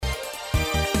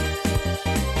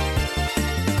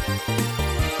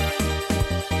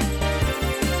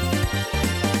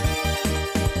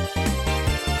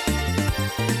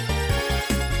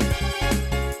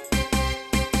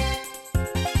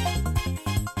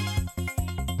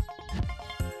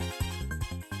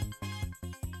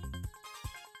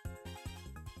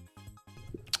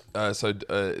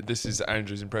This is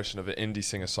Andrew's impression of an indie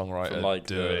singer-songwriter From like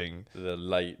doing the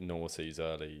late noughties,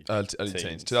 early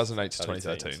teens, 2008 to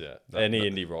 2013. Teens, yeah. Any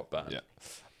indie rock band. Yeah.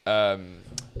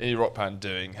 Indie rock band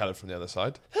doing Hello from the Other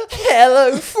Side.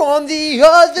 Hello from the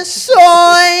other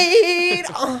side.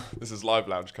 This is Live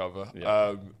Lounge cover.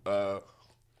 Yeah.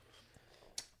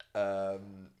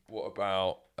 What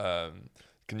about?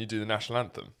 Can you do the national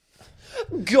anthem?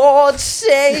 God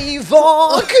save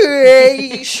our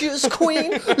gracious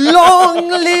queen. Long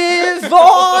live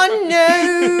our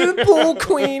noble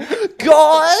queen.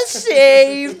 God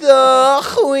save the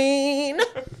queen.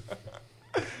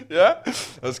 Yeah,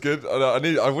 that's good.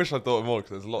 I wish I thought of more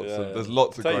because there's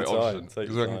lots of Take great your time, options take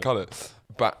because your I can time. cut it.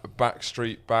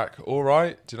 Backstreet Back. All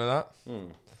right. Do you know that?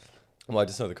 Well, I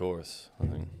just know the chorus, I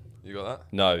think. You got that?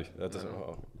 No, that doesn't.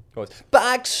 Oh, chorus.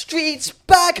 Backstreet's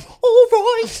back. All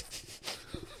right.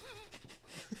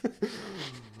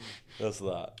 That's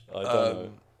that. I don't know.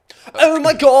 Oh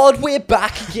my God, we're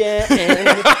back again.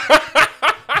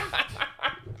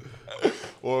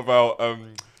 What about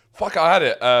fuck, I had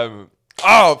it.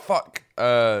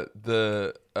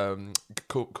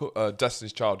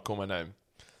 Destiny's Child, Call My Name.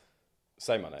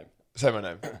 Say my name. Say my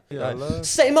name.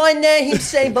 Say my name,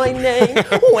 say my name.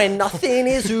 When nothing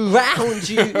is around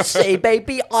you, say,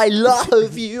 baby, I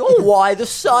love you. Why the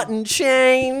sudden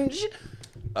change?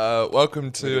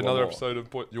 Welcome to Really want another more. episode of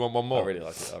You Want One More? I really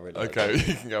like it. I really like Okay, it.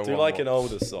 you can go Do one like more. an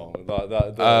older song, like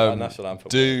that national anthem.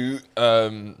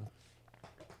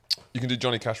 You can do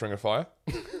Johnny Cash, Ring of Fire.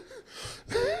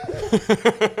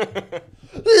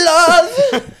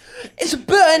 Love is a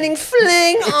burning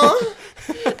fling,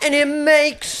 and it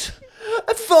makes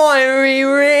a fiery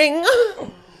ring.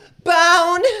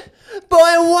 Bound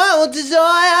by a wild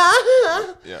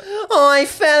desire, Yeah, I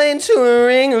fell into a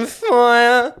ring of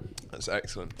fire. that's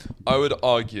excellent. I would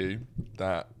argue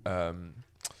that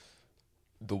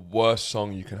the worst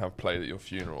song you can have played at your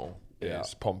funeral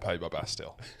is Pompeii by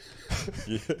Bastille.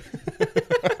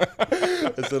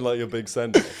 It's in like your big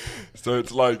send. So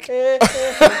it's like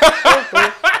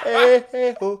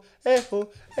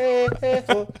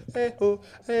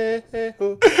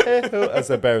As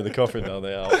they're bearing the coffin down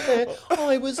the aisle.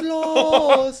 I was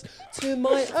lost to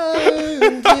my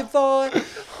own divine.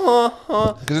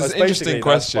 because it's an interesting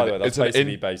question. By the way, that's It's an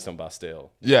basically based on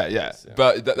Bastille. Yeah. Yeah.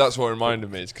 But that's what reminded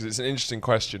me, is because it's an interesting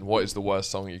question. What is the worst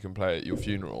song you can play at your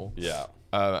funeral? Yeah.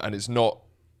 And it's not.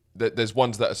 There's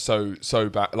ones that are so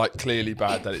bad, like clearly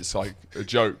bad that it's like a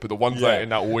joke. But the ones that are in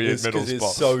that weird It's middle 'cause spot.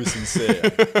 it's so sincere,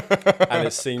 and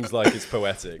it seems like it's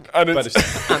poetic. And but it's-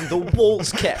 it's And the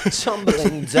walls kept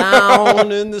tumbling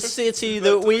down in the city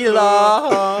that we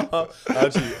love.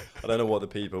 actually, I don't know what the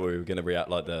people who are going to react,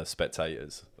 like the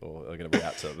spectators, or are going to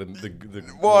react to the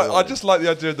Well, I just like the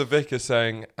idea of the vicar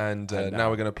saying, and And now now.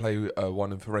 we're going to play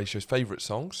one of Horatio's favourite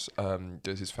songs,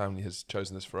 because his family has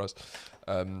chosen this for us.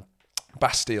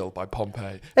 Bastille by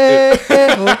Pompeii. Once,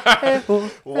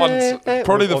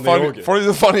 probably On the organ. probably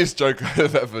the funniest joke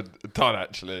I've ever done.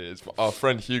 Actually, is our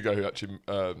friend Hugo, who actually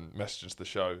messages the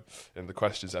show in the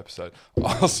questions episode,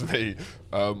 asked me,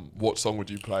 "What song would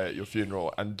you play at your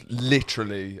funeral?" And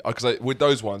literally, because with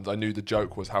those ones, I knew the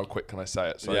joke was how quick can I say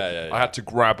it. So Yeah. I had to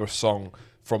grab a song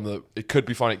from the. It could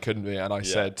be fun, it couldn't be, and I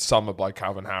said "Summer" by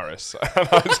Calvin Harris, and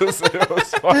I just it was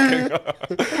fucking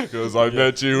because I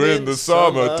met you in the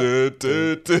summer. Does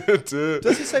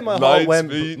Does he say my heart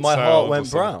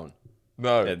went brown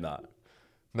No, in that?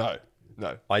 no.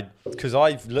 Because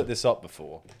I've looked this up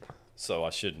before, so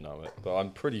I should know it. But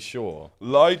I'm pretty sure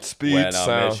Light speed When I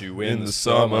sound met you in the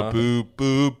summer. Boo,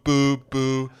 boo, boo,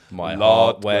 boo. My Lot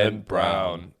heart went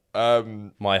brown.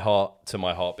 My heart to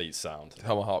my heartbeat sound.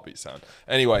 How my heartbeat sound.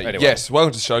 Anyway, yes,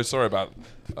 welcome to the show. Sorry about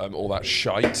all that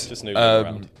shite. Just noodling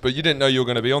around. But you didn't know you were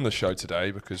going to be on the show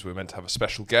today because we were meant to have a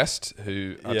special guest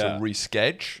who had to Yeah.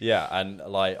 reschedule. Yeah, and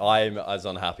like I'm as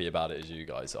unhappy about it as you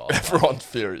guys are. Everyone's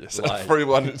furious. Like-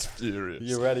 Everyone is furious.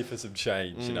 You're ready for some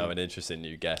change, you know, an interesting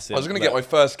new guest. I was going to get my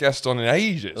first guest on in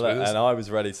ages. Look, and I was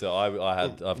ready to.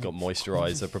 I've got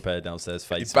moisturiser prepared downstairs.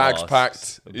 Face His bag's masks,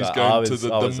 packed. He's but going I to was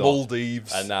the off.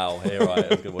 Maldives. And now here I was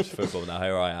going to watch football. Now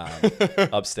here I am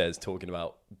upstairs talking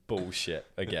about bullshit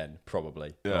again,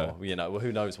 probably. Yeah. Or, you know, well,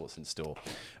 who knows what's in store?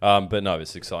 But no,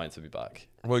 it's exciting to be back.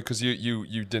 Well, because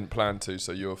you didn't plan to,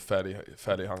 so you're fairly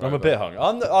hungover. I'm a bit hungry.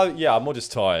 I'm more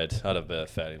just tired. I had a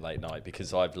fairly late night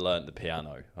because I've learnt the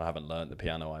piano. I haven't learnt the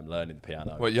piano. I'm learning the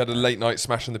piano. Well, you had a late night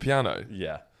smashing the piano.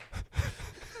 Yeah.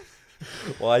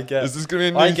 Well, I get. Is this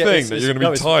going to be I a new get- thing it's- that it's- you're going to no,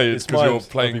 be it's- tired it's because mine. you're I'll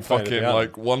playing be playing the fucking piano.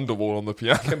 like Wonderwall on the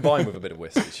piano? Combined with a bit of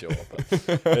whiskey, sure.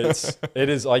 But it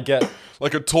is. I get.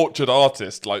 Like a tortured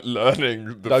artist, like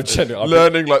learning No, genuinely,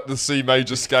 learning like the C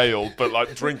major scale, but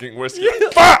like drinking whiskey.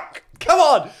 Fuck! Come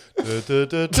on!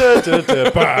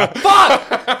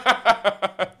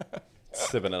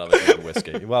 Sipping another drink of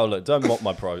whiskey. Well, look, don't mock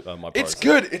my process. It's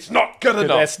good. It's not good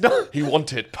enough. It's not. He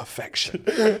wanted perfection.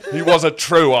 He was a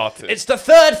true artist. It's the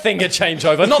third finger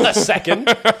changeover, not the second.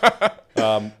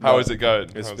 How is it going?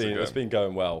 It's been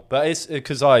going well, but it's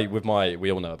because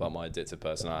we all know about my addictive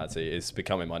personality. It's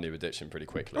becoming my new addiction pretty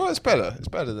quickly. Oh, it's better. It's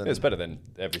better than. It's better than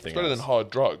everything. better else. than hard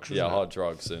drugs. Yeah, isn't it? hard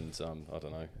drugs and I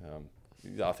don't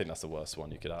know. I think that's the worst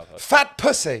one you could have. Fat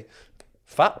pussy.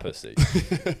 Fat pussy.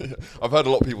 I've heard a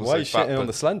lot of people Why are you say fat shitting on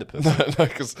the slender pussy? No,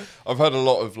 because I've heard a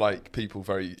lot of like people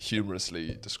very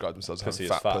humorously describe themselves as Pussy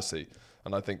having is fat fat. pussy,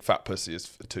 and I think fat pussy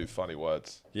is two funny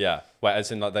words. Yeah, well,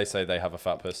 as in like they say they have a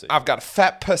fat pussy. I've got a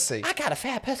fat pussy. I got a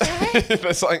fat pussy.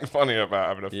 There's something funny about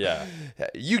having a. Yeah.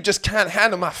 You just can't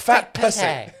handle my fat pussy.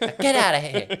 Get out of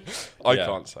here. I Yeah.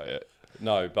 can't say it.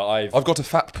 No, but I've I've got a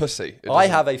fat pussy. It I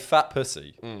doesn't- have a fat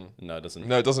pussy. No, it doesn't.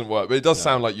 No, it doesn't work. But it does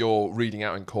sound like you're reading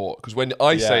out in court. Because when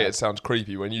I say Yeah. it sounds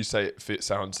creepy. When you say it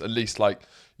sounds at least like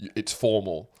it's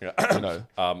formal. Yeah. You know.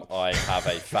 I have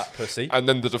a fat pussy. And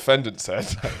then the defendant said,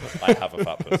 I have a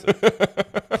fat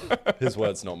pussy. His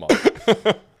words, not mine.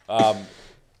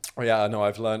 Yeah, no,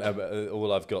 I've learned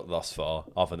all I've got thus far,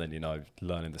 other than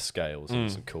learning the scales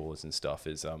and some chords and stuff,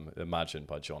 is "Imagine"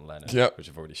 by John Lennon, Yep. which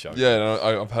I've already shown. "Yeah,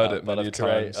 no, I've heard it but many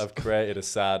times." I've created a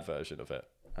sad version of it,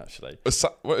 actually.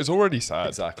 Well, it's already sad.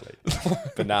 Exactly,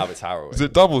 but now it's harrowing. Is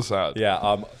it double sad?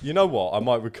 Yeah. You know what? I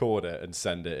might record it and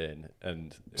send it in,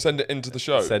 and Send it into the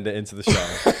show. send it into the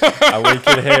show, and we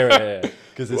can hear it here.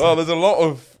 Because Well, there's a lot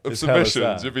of it's hella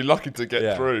submissions. sad. You'd be lucky to get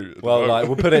yeah. through. at the Well, moment. like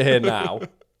we'll put it here now.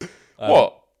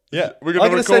 What? Yeah, We're gonna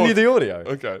I'm gonna send you record- the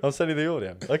audio. Okay. I'll send you the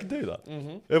audio. I can do that.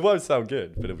 It won't sound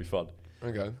good, but it'll be fun.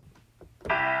 Okay.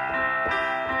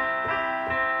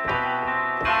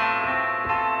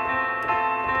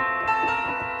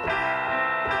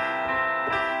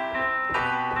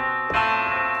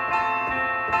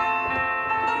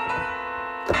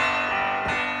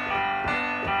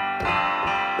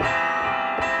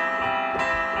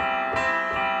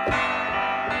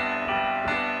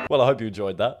 Well, I hope you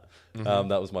enjoyed that.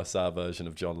 That was my sad version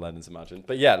of John Lennon's Imagine.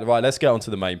 But yeah, right, let's get on to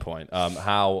the main point.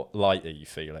 How light are you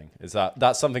feeling?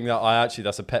 That's something that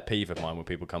that's a pet peeve of mine when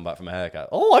people come back from a haircut.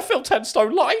 Oh, I feel 10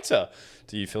 stone lighter.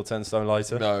 Do you feel 10 stone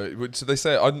lighter? No, so they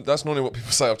say that's normally what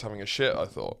people say after having a shit. I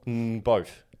thought.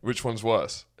 Both. Which one's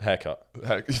worse? Haircut.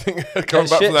 You think coming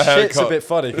back Shit- from the shit's haircut? a bit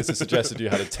funny because it suggested you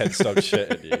had a 10 stone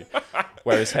shit in you.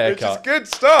 Whereas Which is haircut, good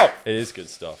stuff. it is good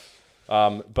stuff.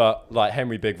 But like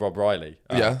Henry Big Rob Riley.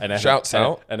 Yeah, shouts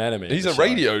out. An enemy. of He's the a show.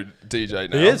 radio DJ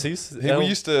now. He is. We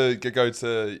used to go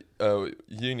to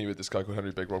uni with this guy called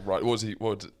Henry Big Rob Wright.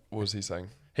 What was he saying?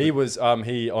 He was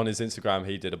he on his Instagram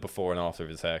he did a before and after of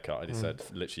his haircut and he said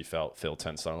literally feel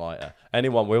 10 stone lighter.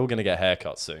 Anyone, we're all gonna get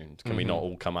haircuts soon. Can we not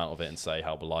all come out of it and say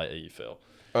how lighter you feel?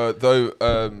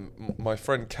 My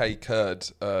friend Kay Kurd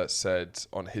said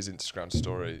on his Instagram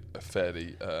story a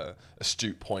fairly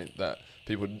astute point that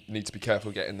people need to be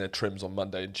careful getting their trims on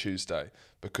Monday and Tuesday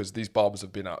because these barbers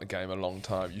have been out the game a long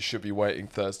time. You should be waiting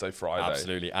Thursday, Friday.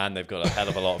 Absolutely, and they've got a hell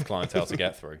of a lot of clientele to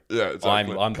get through. Yeah,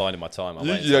 exactly. I'm biding my time.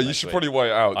 You should probably wait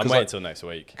it out. I'm waiting until next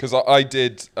week. Because I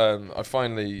did, I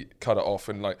finally cut it off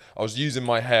and like I was using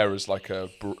my hair as like a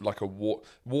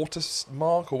water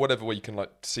mark or whatever where you can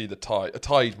like see the tide, a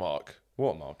tide mark.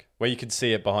 Watermark, where you can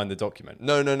see it behind the document.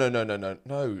 No.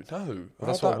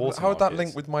 that's what How would watermark that is.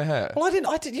 link with my hair? Well, I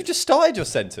didn't. You just started your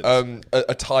sentence.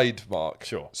 A tide mark.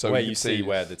 Sure. So where you you see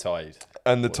where the tide.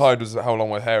 And the tide was how long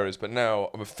my hair is, but now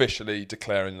I'm officially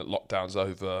declaring that lockdown's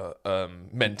over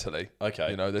mentally.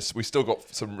 Okay. You know, we still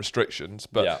got some restrictions,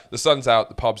 but Yeah. the sun's out,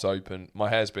 the pub's open, my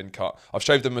hair's been cut. I've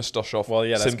shaved the moustache off Well,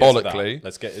 yeah. Let's symbolically.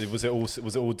 Get to that. Let's get. Was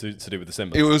it all to do with the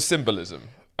symbol? It was symbolism.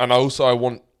 And I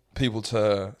want people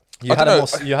to... You I had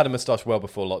don't know. you had a moustache well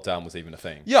before lockdown was even a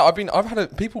thing. Yeah, I've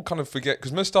had people kind of forget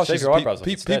because moustaches. Shave your eyebrows off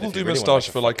instead People if do you really wanna moustache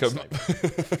make for a like a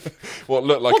fucking what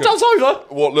looked like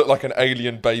what looked like an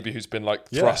alien baby who's been like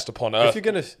thrust upon Earth. If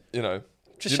you're gonna you know,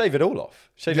 just shave it all off.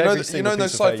 Shave you know, every you single know in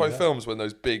those piece of hair sci-fi you have. films when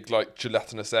those big like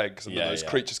gelatinous eggs and then Yeah, those yeah.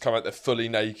 creatures come out, they're fully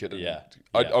naked. And Yeah,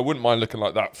 I yeah. wouldn't mind looking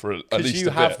like that for at Because least you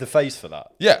a have bit. the face for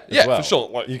that. Yeah, as yeah, well. for sure.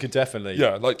 Like You could definitely.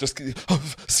 yeah, like just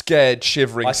scared,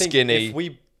 shivering, I think skinny.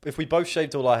 if we both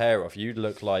shaved all our hair off, you'd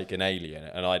look like an alien,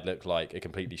 and I'd look like a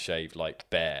completely shaved like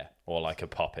bear or like a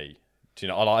puppy. Do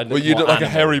you know? I Well, you look like a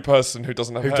hairy person who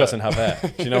doesn't have hair. Who doesn't have hair?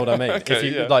 Do you know what I mean? Okay, if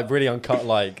you yeah. like really uncut,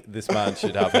 like this man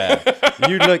should have hair.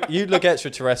 You'd look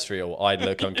extraterrestrial. I'd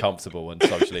look uncomfortable and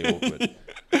socially awkward.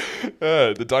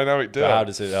 The dynamic duo. But how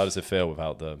does it feel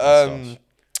without the moustache?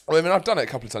 Well, I mean, I've done it a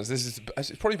couple of times. It's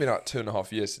probably been about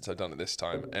 2.5 years since I've done it this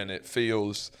time, and it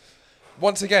feels.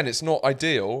 Once again, it's not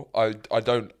ideal. I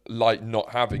don't like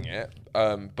not having it,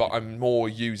 but I'm more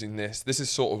using this. This is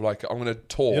sort of like I'm going to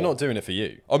tour. You're not doing it for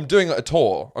you. I'm doing a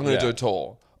tour. I'm going to Yeah. do a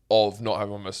tour of not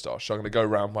having a moustache. So I'm going to go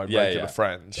around my regular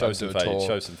friends. Show and some do a tour, face.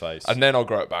 Show some face. and then I'll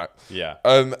grow it back. Yeah.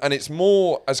 And it's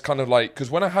more as kind of like because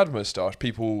when I had a moustache,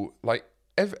 people like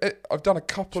I've done a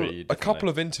couple Treat you differently.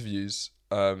 of interviews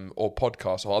or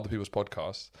podcasts or other people's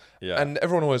podcasts, Yeah. and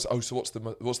everyone always so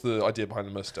what's the idea behind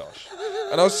the moustache?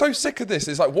 And I was so sick of this.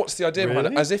 It's like, what's the idea behind it?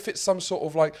 Really? As if it's some sort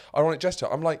of like ironic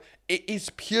gesture. I'm like, it is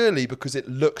purely because it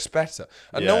looks better.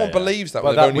 And no Yeah, one yeah. believes that But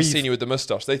when that they've only we've- seen you with the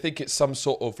moustache. They think it's some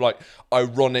sort of like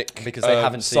ironic, Because they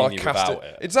haven't seen you sarcastic.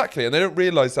 without it. Exactly. And they don't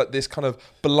realise that this kind of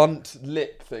blunt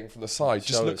lip thing from the side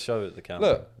just looks. Show it at the camera.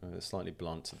 Look. It's slightly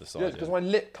blunt to the side. Yeah, because my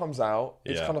lip comes out,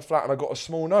 it's Yeah. kind of flat, and I got a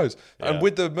small nose. Yeah. And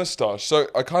with the moustache, so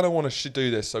I kind of want to do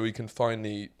this so we can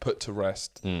finally put to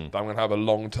rest that I'm going to have a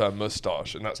long-term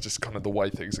moustache, and that's just kind of the way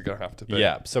things are going to have to be.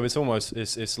 Yeah, so it's almost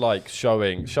it's like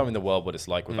showing the world what it's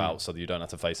like without, so that you don't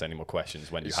have to face any more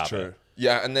questions when you It's have true. it.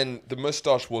 Yeah, and then the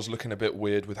moustache was looking a bit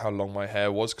weird with how long my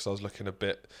hair was because I was looking a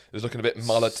bit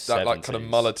mullet, that like kind of 70s.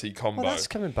 mullety combo. Well, that's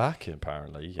coming back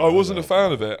apparently. You I know, wasn't a the-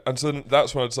 fan of it, and so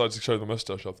that's when I decided to show the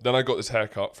moustache off. Then I got this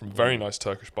haircut from very nice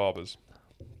Turkish barbers.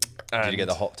 And Did you get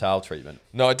the hot towel treatment?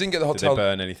 No, I didn't get the hot Did towel. they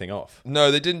burn anything off? No,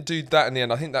 they didn't do that in the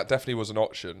end. I think that definitely was an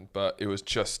option, but it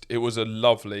was a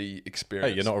lovely experience.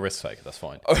 Hey, you're not a risk taker. That's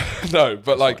fine. No,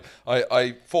 but like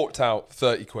I forked out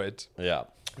 30 quid, Yeah.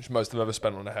 which most I've ever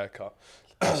spent on a haircut.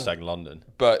 Hashtag London.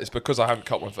 But it's because I haven't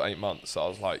cut one for 8 months. So I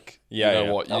was like, Yeah, you know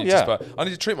yeah. what? Oh, Just yeah. I need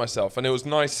to treat myself, and it was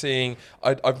nice seeing.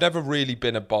 I've never really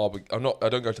been a barber. I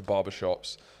don't go to barber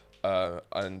shops,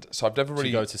 and so I've never Do really.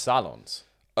 you go to salons?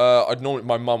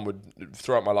 My mum would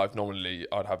throughout my life. Normally,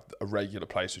 I'd have a regular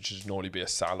place, which would normally be a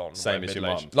salon. Same where as your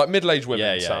middle-aged- mum. like middle-aged women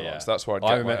Yeah, yeah, salons. yeah. That's where I'd I get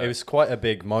my remember hair. it was quite a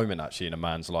big moment actually in a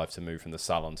man's life to move from the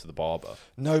salon to the barber.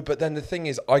 No, but then the thing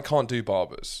is, I can't do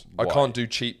barbers. I Why? can't do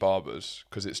cheap barbers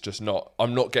because it's just not.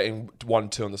 I'm not getting 1,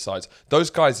 2 on the sides. Those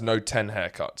guys know 10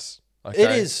 haircuts. Okay?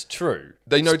 It is true.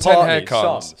 They know It's 10 partly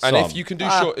haircuts, some. and if you can do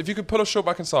short, if you can pull off short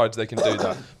back and sides, they can do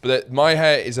that. But my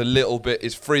hair is a little bit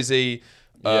is frizzy.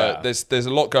 Yeah. There's a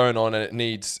lot going on, and it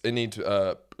needs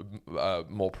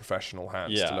more professional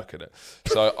hands to Yeah. look at it.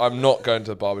 So I'm not going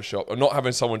to the barber shop. I'm not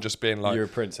having someone just being like, You're a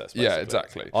princess. Yeah, Basically.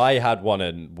 exactly. I had one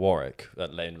in Warwick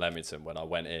at Lane Leamington when I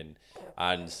went in,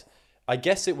 and I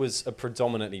guess it was a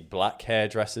predominantly black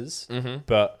hairdressers,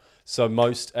 but so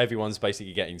everyone's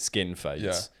basically getting skin fades.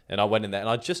 Yeah. And I went in there and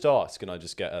I just asked, can I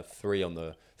just get a 3 on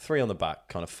the back,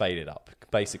 kind of faded up,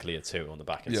 basically a 2 on the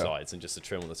back and Yeah. sides, and just a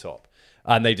trim on the top.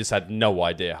 And they just had no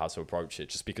idea how to approach it,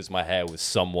 just because my hair was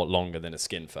somewhat longer than a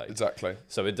skin fade. Exactly.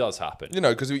 So it does happen. You know,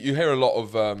 because you hear a lot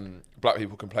of black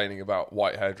people complaining about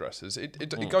white hairdressers. It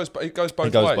goes both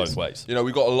both ways. You know,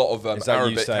 we've got a lot of Is that you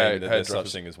Arabic saying that there's such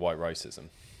hairdressers. thing as white racism?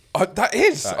 That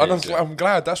is, That and is, yeah. I'm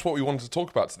glad that's what we wanted to talk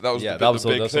about. That was Yeah, the that was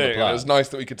big that's on the thing. And plan. it was nice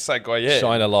that we could segue in.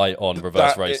 Shine a light on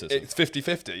reverse racism. It's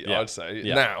 50-50, Yeah. I'd say.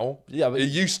 Yeah. Now, Yeah, but- it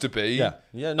used to be. Yeah,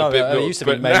 no, a bit it more- used to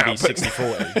be but now- maybe but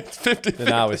 60-40. It's 50-50. But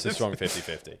now it's a strong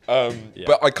 50-50. Yeah.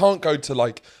 But I can't go to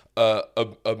like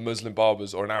a Muslim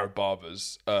barbers or an Arab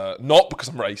barbers, not because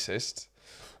I'm racist,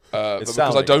 but because I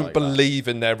sounding don't like that. believe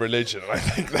in their religion. I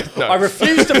think that, no. I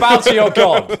refuse to bow to your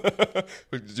God.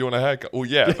 Do you want a haircut? Oh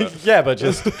yeah. But, Yeah, but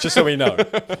just so we know.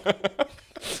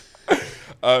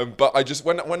 but I just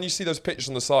when you see those pictures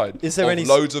on the side, Is there of any-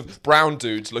 loads of brown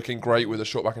dudes looking great with a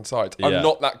short back and sides? Yeah. I'm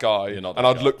not that guy, You're not and that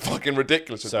I'd guy. look fucking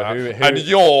ridiculous with So that. who- And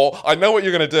I know what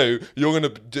you're gonna do. You're gonna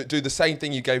do the same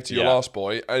thing you gave to your Yeah. last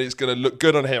boy, and it's gonna look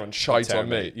good on him and shite on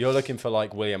me. You're looking for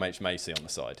like William H. Macy on the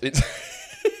side It's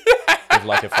with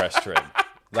like a fresh trim.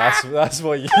 That's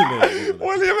what you need. Isn't it?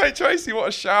 William H. Tracy, what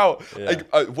a shout! Yeah.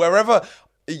 Like, wherever.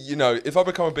 You know, if I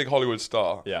become a big Hollywood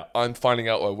star, Yeah. I'm finding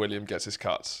out where William gets his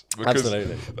cuts. Because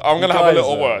Absolutely. I'm going to You have a guys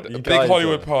little are- word. you A big guys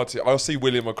Hollywood are- party. I'll see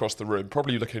William across the room,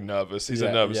 probably looking nervous. He's a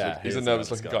Yeah, nervous, yeah, he's he a is nervous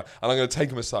a nervous looking guy. And I'm going to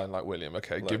take him aside and like, William,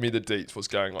 okay, give me the deets. What's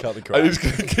going on? Cut the crap. And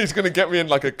he's going to get me in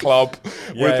like a club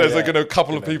with there's like yeah. a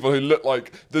couple of people who look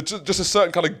like just a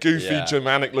certain kind of goofy, Yeah.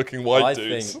 Germanic looking white I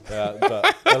dudes. think,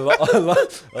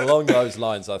 but along those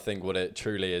lines, I think what it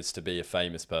truly is to be a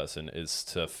famous person is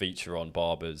to feature on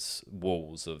barbers'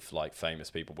 walls examples of like famous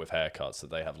people with haircuts that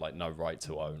they have like no right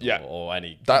to own Yeah. or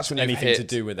any That's when you've anything hit. to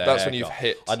do with their That's haircut. when you've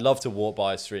hit. I'd love to walk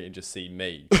by a street and just see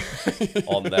me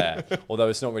on there. Although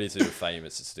it's not really to do with fame,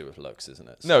 it's to do with looks, isn't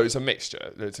it? So, No, it's a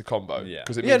mixture. It's a combo. Yeah.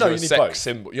 Because it Yeah, means no, you're you a need sex both.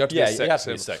 symbol. You have to Yeah, be a you sex have to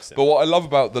be a symbol. sex symbol. But what I love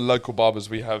about the local barbers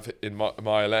we have in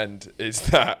Mile End is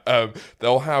that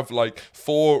they'll have like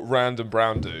 4 random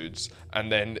brown dudes, and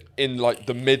then in like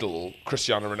the middle,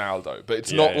 Cristiano Ronaldo. But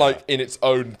it's not like in its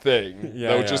own thing. Yeah,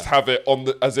 They'll yeah. just have it on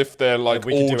as if they're like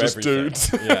we can all do just everything.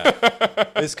 dudes. Yeah.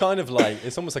 It's kind of like,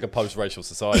 it's almost like a post-racial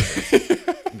society,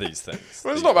 these things.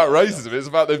 Well, it's not about racism. It's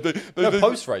about No,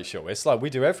 post-racial. It's like we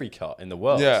do every cut in the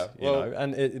world. Yeah, you know,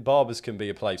 and barbers can be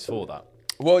a place for that.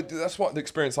 Well, that's what the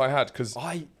experience I had because Go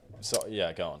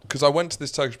on. I went to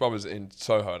this Turkish barber's in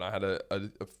Soho and I had a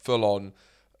full-on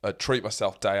treat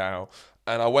myself day out.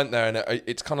 And I went there, and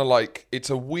it's kind of like it's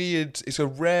a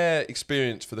rare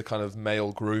experience for the kind of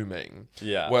male grooming.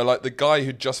 Yeah. Where like the guy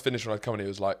who just finished when I come in, he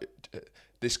was like,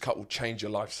 "This cut will change your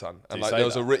life, son." And you like say there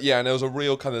was that? and there was a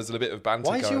real kind of there's a bit of banter.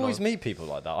 Why do going you always on. meet people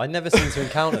like that? I never seem to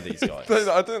encounter these guys.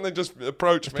 I think they just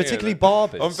approach me. Particularly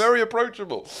barbers. I'm very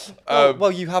approachable.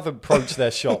 Well, you have approached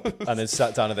their shop and then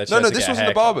sat down at their chair. No, to this get a wasn't the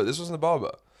haircut. barber. This wasn't the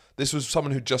barber. This was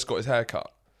someone who just got his hair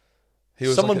cut. He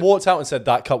was Someone like walked out and said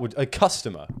that cut would. A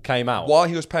customer came out while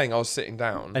he was paying, I was sitting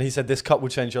down. and he said this cut will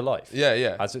change your life.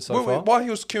 Yeah. Has it so far? While he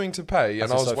was queuing to pay, Has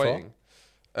and I it was so far? waiting.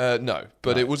 No,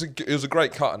 but it was a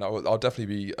great cut, and I'll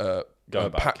definitely be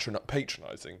Going back.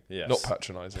 patronising, Yes. not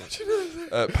patronising,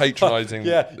 patronising.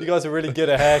 Yeah, you guys are really good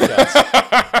at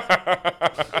haircuts.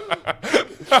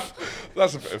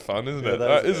 That's a bit of fun, isn't it? that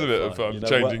That is a bit of fun. You know,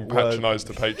 Changing word- patronise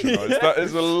to patronise. That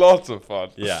is a lot of fun.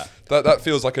 Yeah. That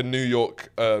feels like a New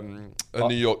York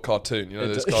New York cartoon. You know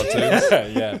those cartoons.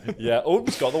 yeah.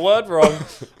 Oops, got the word wrong.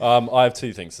 I have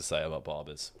 2 things to say about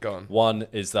barbers. Go on. One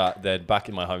is that back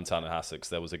in my hometown in Essex,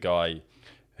 there was a guy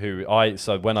who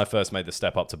when I first made the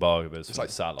step up to barbers, It's like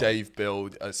salon. Dave, Bill,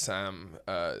 Sam.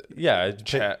 Yeah,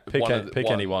 Chet, pick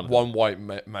any one. One white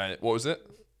man. What was it?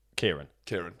 Kieran.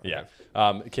 Kieran. Yeah.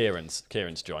 Kieran's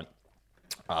joint,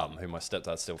 who my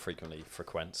stepdad still frequently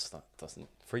frequents. That doesn't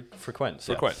frequents.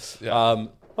 Yeah. Frequents. Yeah.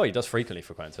 He does frequently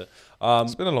frequent it.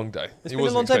 It's been a long day. It's been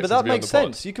a long day, but that makes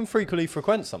sense. You can frequently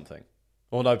frequent something.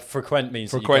 Well, no, frequent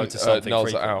means that you go to something nulls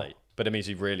it out. frequently, but it means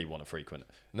you really want to frequent it.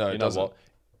 No, you it know doesn't. what?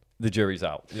 The jury's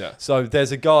out. Yeah. So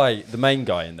there's a guy, the main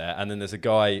guy in there, and then there's a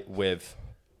guy with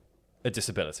a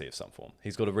disability of some form.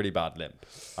 He's got a really bad limp.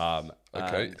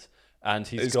 Okay. And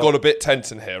he's It's got a bit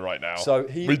tense in here right now. So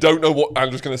we don't know what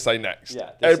Andrew's going to say next.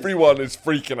 Yeah, this Everyone is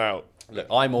freaking out. Look,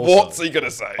 I'm also. What's he going to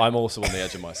say? I'm also on the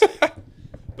edge of my seat.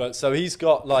 But so he's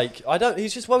got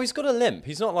he's got a limp.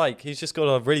 He's not he's just got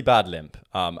a really bad limp.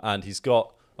 And he's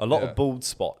got a lot of bald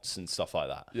spots and stuff like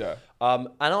that. Yeah. And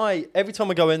every time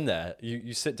I go in there,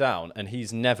 you sit down and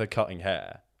he's never cutting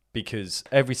hair because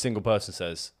every single person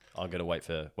says, I'm going to wait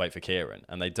for Kieran.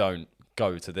 And they don't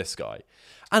go to this guy.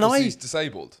 And He's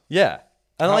disabled. yeah.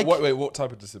 And Wait, what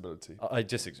type of disability?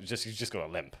 he's just got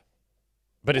a limp.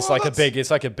 But it's Well,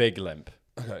 like a big limp.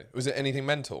 Okay. Was it anything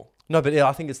mental? No, but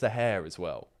I think it's the hair as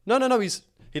well. No.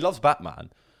 He loves Batman.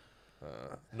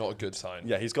 Not a good sign.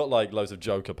 Yeah, he's got loads of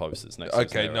Joker posters next to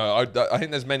his Okay, mirror. no, I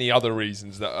think there's many other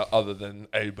reasons that are other than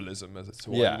ableism as to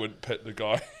why Yeah. you wouldn't pit the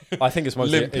guy. I think it's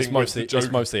mostly Limping it's with mostly the it's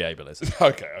Joker. mostly ableism.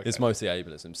 Okay. It's mostly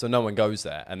ableism. So no one goes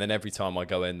there, and then every time I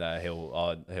go in there,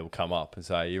 he'll come up and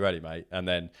say, "Are you ready, mate?" And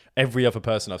then every other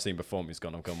person I've seen before me's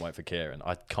gone. I'm going to wait for Kieran.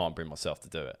 I can't bring myself to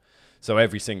do it. So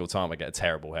every single time I get a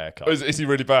terrible haircut. Is he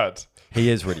really bad? He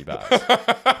is really bad.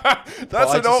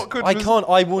 That's an awkward. I can't.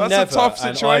 I will that's never. a tough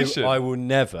and situation. I will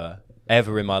never,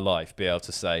 ever in my life be able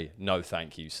to say no,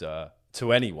 thank you, sir,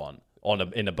 to anyone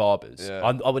in a barber's. Yeah.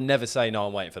 I would never say no.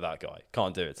 I'm waiting for that guy.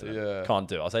 Can't do it to them. Yeah. Can't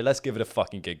do it. I'll say let's give it a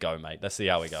fucking good go, mate. Let's see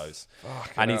how it goes.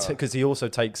 Fucking And hell. because he also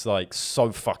takes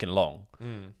so fucking long,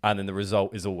 and then the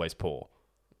result is always poor.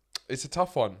 It's a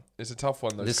tough one.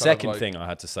 The second thing I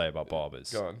had to say about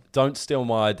barbers. Go on. Don't steal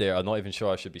my idea. I'm not even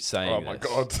sure I should be saying Oh this. my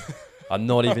god. I'm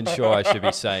not even sure I should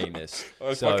be saying this.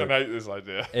 I So- fucking hate this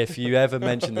idea. If you ever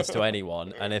mention this to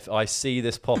anyone, and if I see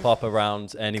this pop up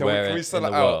around anywhere Can we in sell the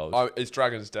it world, out? It's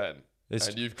Dragon's Den. It's-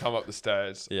 And you've come up the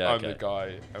stairs. Yeah, I'm okay. the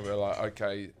guy. And we're like,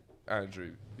 okay,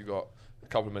 Andrew, you got a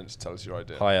couple of minutes to tell us your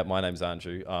idea. hi, my name's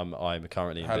Andrew. I'm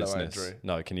currently in Hello, business. Andrew.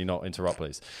 No, can you not interrupt,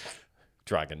 please?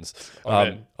 Dragons. I'm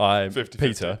in. I'm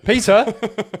 50-50. Peter.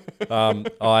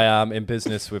 I am in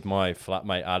business with my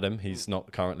flatmate Adam. He's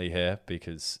not currently here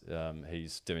because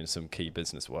he's doing some key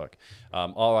business work.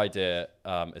 Our idea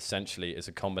essentially is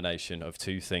a combination of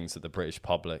 2 things that the British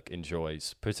public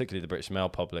enjoys, particularly the British male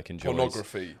public enjoys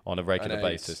Pornography on a regular and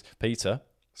AIDS. basis. Peter,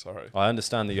 Sorry. I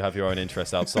understand that you have your own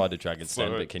interests outside of Dragon's Den,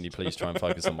 Sorry. but can you please try and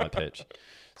focus on my pitch?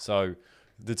 So,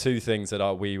 the two things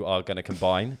that we are going to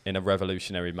combine in a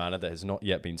revolutionary manner that has not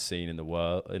yet been seen in the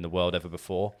world ever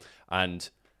before, and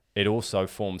it also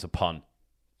forms a pun,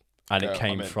 and it Okay,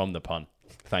 came I'm in. from the pun.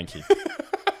 Thank you.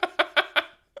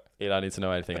 You don't need to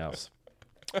know anything else.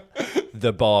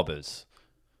 The Barbers.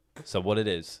 So what it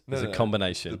is a The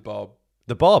combination. Barb.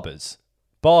 The Barbers.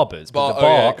 Barbers. But the Oh,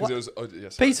 yeah, bar. 'cause it was. Oh, yeah,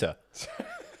 sorry. Peter.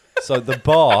 So the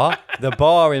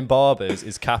bar in Barbers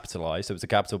is capitalized. So it's a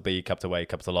capital B, capital A,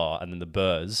 capital R, and then the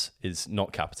Burs is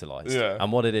not capitalized. Yeah.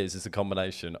 And what it is a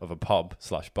combination of a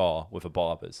pub/bar with a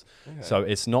Barbers. So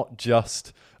it's not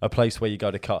just a place where you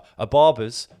go to cut. A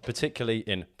Barbers, particularly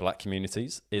in black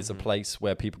communities, is a place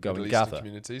where people go Middle and Eastern gather.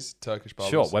 communities, Turkish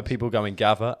barbers. Sure, where people go and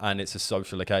gather and it's a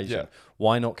social occasion. Yeah.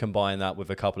 Why not combine that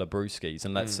with a couple of brewskis?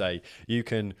 And let's say you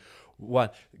can,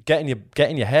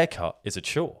 getting your hair cut is a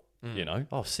chore. You know,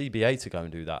 CBA to go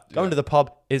and do that. Going to the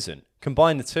pub isn't.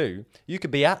 Combine the two. You could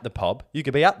be at the pub, you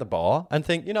could be at the bar, and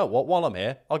think, you know what? While I'm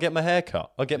here, I'll get my hair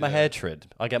cut. I'll get my hair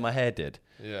trimmed. I'll get my hair did.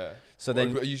 Yeah. So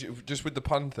then- just with the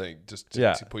pun thing, just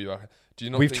Yeah. to pull you out. Do you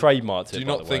not? We've think, trademarked it. Do you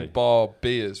by not the think way. bar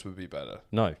beers would be better?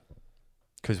 No,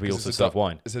 because we 'Cause also it's a serve du-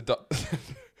 wine. It's a.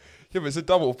 Yeah, but it's a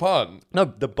double pun. No,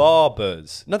 the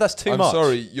Barbers. No, that's too I'm much.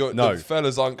 sorry, No. the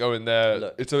fellas aren't going there.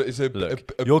 Look, it's a.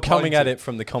 Look, a you're coming pint at of- it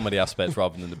from the comedy aspect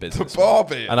rather than the business. bar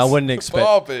beers. And I wouldn't The expect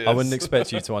bar beers. I wouldn't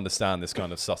expect you to understand this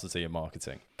kind of subtlety in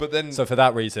marketing. But then, So for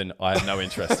that reason, I have no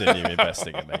interest in you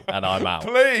investing in me, and I'm out.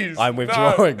 please, I'm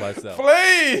withdrawing no, myself.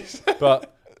 Please.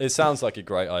 But it sounds like a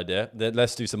great idea.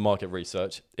 Let's do some market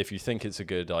research. If you think it's a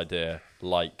good idea,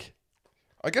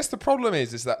 I guess the problem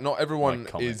is that not everyone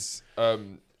comment. is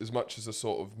as much as a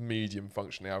sort of medium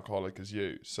functioning alcoholic as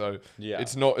you. So Yeah.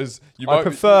 it's not as you I might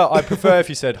prefer if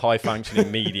you said high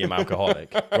functioning medium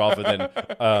alcoholic rather than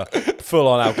full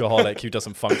on alcoholic who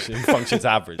doesn't functions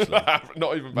averagely.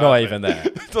 not even badly. Not even there.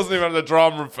 Doesn't even have the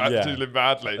drama of Yeah. feeling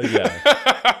badly. Yeah,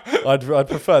 I'd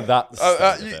prefer that.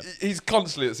 side of it. He's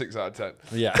constantly at 6 out of 10.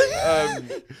 Yeah, Um,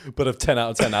 but of 10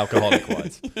 out of 10 alcoholic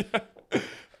wise.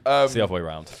 It's the other way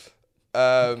around.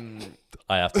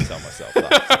 I have to tell myself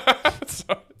that.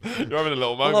 sorry. You're having a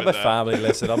little I moment love a there. family.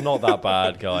 Listen, I'm not that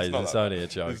bad, guys. not It's that only a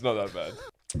joke. It's not that bad.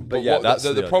 But yeah, what that's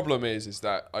the the problem is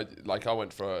that I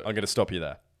went for a I'm going to stop you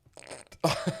there.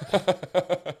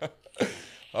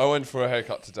 I went for a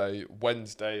haircut today,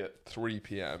 Wednesday at 3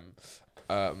 p.m.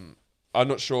 I'm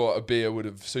not sure a beer would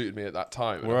have suited me at that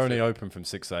time. We're only open from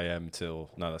 6 a.m. till...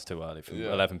 No, that's too early. From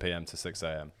Yeah. 11 p.m. to 6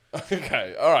 a.m.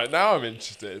 Okay, all right. Now I'm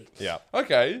interested. Yeah.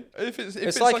 Okay, if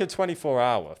It's like a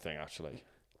 24-hour thing, actually.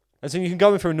 As in, you can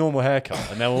go in for a normal haircut,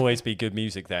 and there'll always be good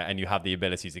music there, and you have the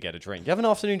ability to get a drink. You have an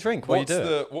afternoon drink. What do you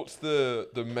do? What's the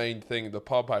main thing? The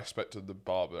pub aspect or the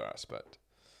barber aspect?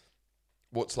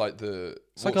 What's like the?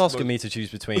 It's like asking me to choose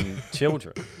between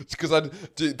children. Because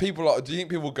do you think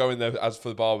people go in there as for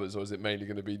the barbers, or is it mainly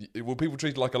going to be? Will people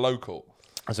treat it like a local?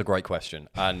 That's a great question,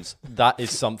 and that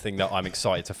is something that I'm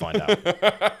excited to find out.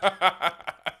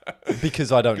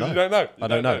 Because I don't know. You don't know. I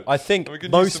don't know. I think We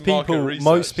could do most some market people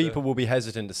research, yeah. will be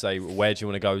hesitant to say, "Where do you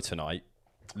want to go tonight?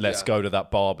 Let's Yeah. go to that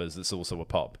Barber's that's also a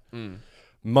pub."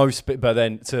 Most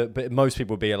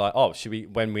people will be like, "Oh, should we?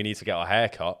 When we need to get our hair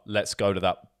cut, let's go to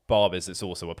that Barber's that's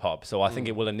also a pub." So I think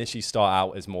it will initially start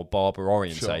out as more barber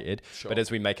orientated, Sure. but as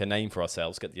we make a name for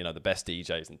ourselves, get the best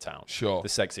DJs in town, Sure. the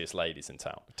sexiest ladies in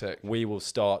town, Tick. we will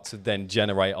start to then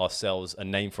generate ourselves a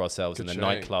name for ourselves in the chain.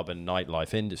 nightclub and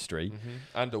nightlife industry.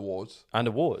 And awards. And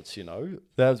awards, we're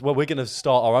going to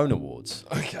start our own awards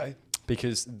Okay.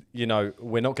 because,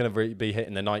 we're not going to be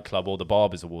hitting the nightclub or the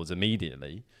Barbers Awards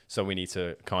immediately. So we need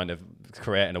to kind of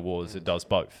create an awards that does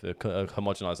both, a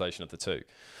homogenization of the two.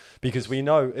 Because we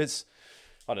know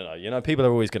I don't know, people are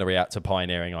always going to react to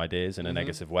pioneering ideas in a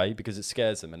negative way because it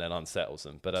scares them and then unsettles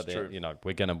them. But true.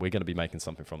 we're going to be making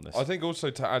something from this. I think also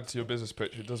to add to your business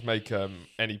pitch, it does make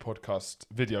any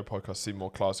video podcast seem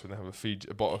more classy when they have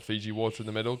a bottle of Fiji water in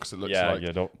the middle because it looks Yeah, like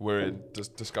you don't- we're in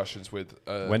discussions with.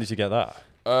 When did you get that?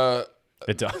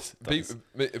 It does. me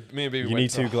and Bibi You need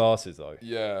two glasses though.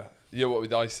 Yeah, what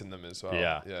with ice in them as well.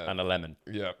 Yeah, yeah, and a lemon,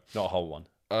 yeah. not a whole one.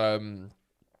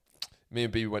 Me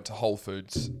and Bibi went to Whole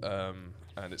Foods,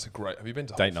 and it's a great. Have you been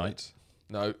to Date Whole night? Foods?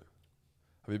 No. Have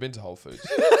you been to Whole Foods?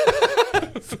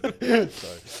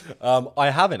 I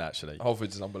haven't actually. Whole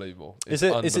Foods is unbelievable. Is It's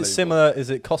it unbelievable. similar? Is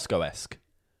it Costco-esque?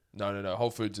 No. Whole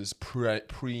Foods is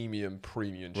premium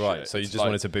shit. Right, so you just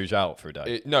wanted to booze out for a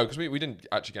day. No, because we didn't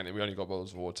actually get it. We only got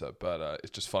bottles of water, but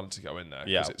it's just fun to go in there.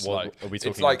 Yeah, it's what like are we it's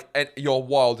talking like your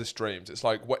wildest dreams. It's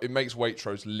like it makes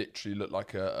Waitrose literally look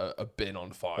like a bin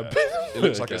on fire. It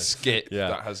looks like a skip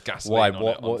that has gasoline on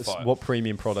it on fire. What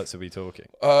premium products are we talking?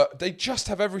 They just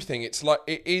have everything. It's like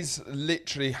it is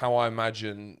literally how I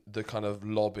imagine the kind of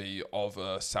lobby of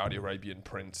a Saudi Arabian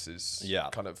prince's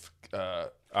kind of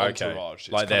entourage.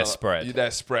 It's like their spread.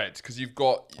 Their spread, because you've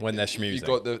got when they're schmoozing. You've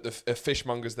got the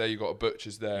fishmongers there. You've got a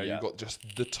butcher's there. You've got just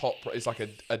the top. It's like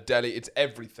a deli. It's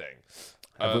everything.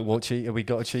 Have we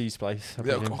got a cheese place?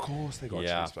 Yeah, of course they got a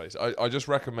cheese place. I just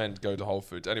recommend go to Whole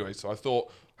Foods. Anyway, so I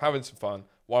thought having some fun.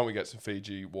 Why don't we get some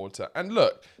Fiji water? And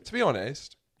look, to be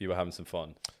honest, you were having some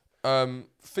fun.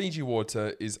 Fiji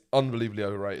water is unbelievably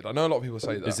overrated. I know a lot of people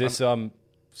say that. Is this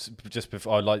just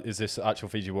before is this actual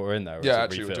Fiji water in there? Or yeah,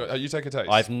 is it actually. You take a taste.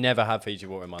 I've never had Fiji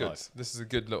water in my life. This is a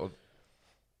good little.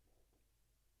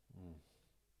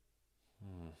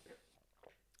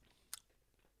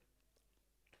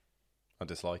 I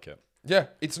dislike it. Yeah,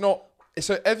 it's not.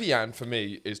 So Evian for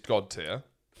me is god tier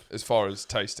as far as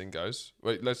tasting goes.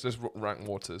 Wait, let's just rank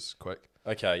waters quick.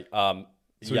 Okay. So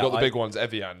we've got the big ones: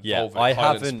 Evian, Volvic, I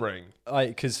Highland haven't. Spring.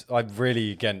 Because I'm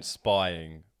really against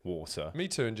buying water. Me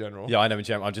too, in general. Yeah, I know in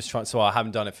general. I'm just trying. So I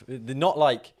haven't done it. Not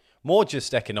like more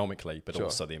just economically, but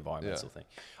also the environmental thing.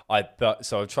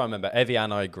 So I'm trying to remember.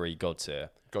 Evian, I agree. God tier.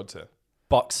 God tier.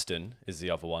 Buxton is the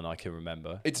other one I can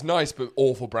remember. It's nice, but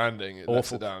awful branding. It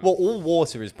lets it down. Well, all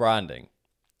water is branding.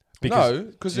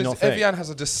 Because Evian has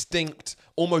a distinct,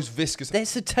 almost viscous.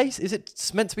 There's a taste. Is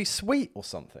it meant to be sweet or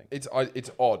something? It's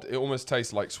odd. It almost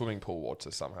tastes like swimming pool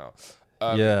water somehow.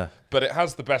 But it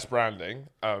has the best branding,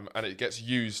 and it gets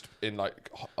used in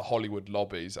like Hollywood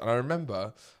lobbies. And I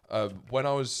remember when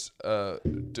I was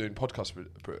doing podcast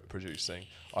producing,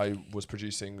 I was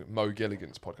producing Mo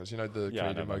Gilligan's podcast. You know the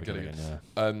comedian Mo Gilligan.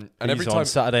 And every time on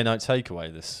Saturday Night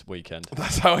Takeaway this weekend.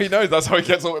 That's how he knows. That's how he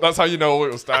gets. That's how you know all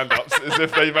your stand-ups is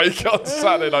if they make it on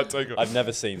Saturday Night Takeaway. I've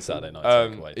never seen Saturday Night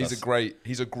Takeaway.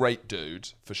 He's a great dude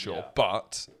for sure,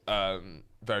 but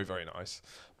very very nice.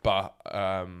 But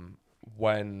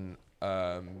whenever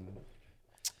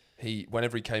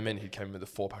he came in, he came with a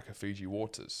 4-pack of Fiji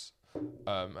waters.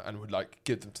 And would like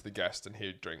give them to the guest, and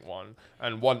he'd drink one.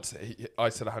 And once I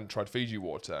said I hadn't tried Fiji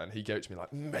water, and he gave it to me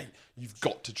like, mate, you've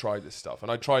got to try this stuff.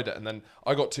 And I tried it, and then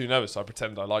I got too nervous, so I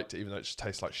pretended I liked it, even though it just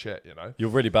tastes like shit, you know. You're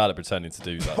really bad at pretending to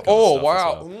do that. Oh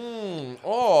wow!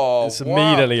 Well. It's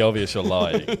immediately obvious you're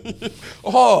lying.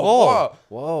 Wow!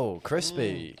 Whoa,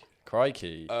 crispy.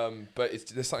 Crikey. But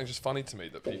there's something just funny to me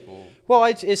that people. Well,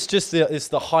 it's just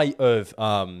the height of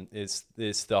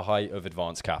it's the height of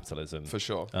advanced capitalism For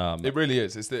sure, it really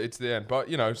is. It's the end. But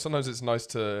you know, sometimes it's nice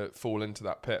to fall into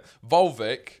that pit.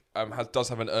 Volvic does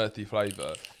have an earthy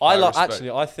flavour.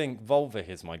 I think Volvic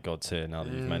is my god tier now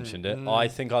that you've mentioned it. I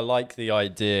think I like the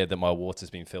idea that my water's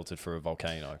been filtered through a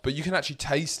volcano. But you can actually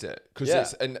taste it because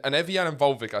it's and Evian and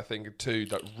Volvic I think are two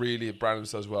that really brand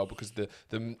themselves well because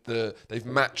they've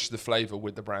matched the flavour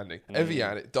with the branding.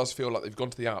 Evian, it does feel like they've gone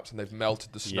to the Alps and they've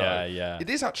melted the snow. Yeah. It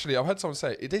is actually, I've heard someone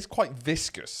say it is quite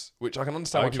viscous, which I can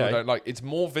understand why people don't like. It's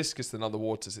more viscous than other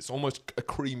waters. It's almost a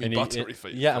creamy, buttery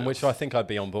feel. Yeah, and which I think I'd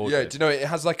be on board with. Do you know, it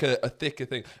has like a thicker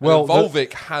thing. Well,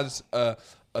 Volvic has a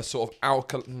sort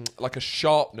of like a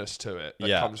sharpness to it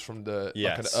that comes from like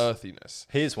an earthiness.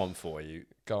 Here's one for you.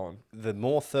 Go on. The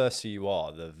more thirsty you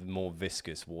are, the more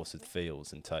viscous water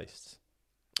feels and tastes.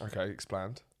 Okay,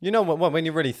 expand. You know, when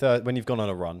you're really when you've gone on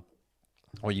a run,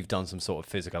 or you've done some sort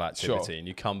of physical activity and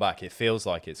you come back, it feels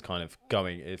like it's kind of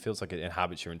it feels like it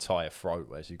inhabits your entire throat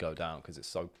as you go down because it's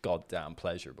so goddamn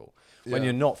pleasurable. When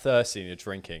you're not thirsty and you're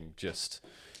drinking just,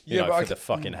 you know, for the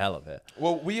fucking hell of it.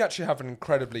 Well, we actually have an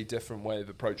incredibly different way of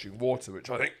approaching water, which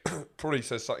I think probably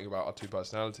says something about our two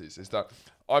personalities, is that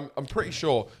I'm pretty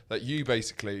sure that you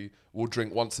basically will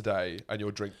drink once a day and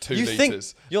you'll drink 2 you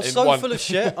litres. Think you're so full of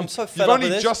shit. I'm so fed up with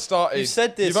this. You've only just started. You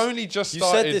said this. You've only just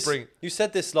started. You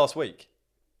said this last week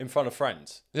in front of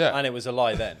friends. Yeah. And it was a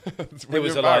lie then. It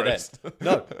was a lie then.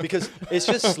 No, because it's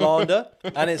just slander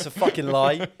and it's a fucking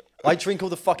lie. I drink all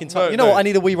the fucking time. You know what? I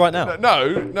need a wee right now.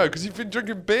 No, because you've been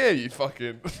drinking beer, you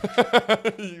fucking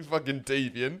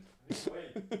deviant.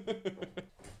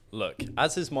 Look,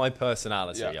 as is my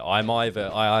personality, I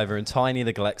either entirely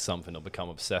neglect something or become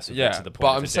obsessed with it to the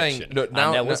point of addiction. Saying, look, now,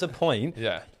 and there was a point.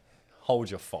 Yeah. Hold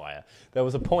your fire. There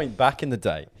was a point back in the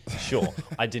day. Sure,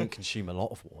 I didn't consume a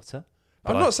lot of water.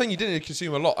 I'm not saying you didn't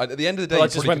consume a lot. At the end of the day, I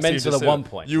just went mental at one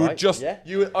point. You would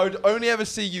I would only ever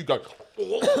see you go.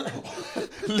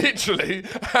 literally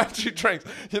Andrew drinks.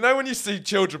 You know when you see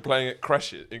children playing at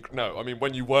creches?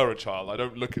 When you were a child. I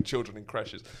don't look at children in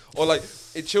creches or like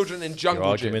children in jungle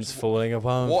Your argument's gyms. falling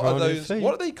apart. What are those?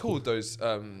 What are they called? Those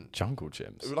jungle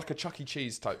gyms? like a Chuck E.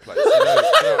 Cheese type place. You know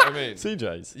what I mean?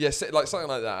 CJ's. Yeah, like something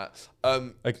like that.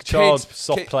 A child's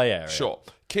soft play area. Sure.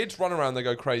 Kids run around, they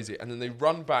go crazy, and then they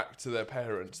run back to their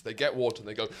parents. They get water, and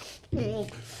they go.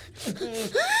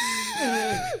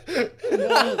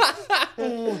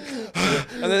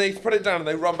 And then they put it down, and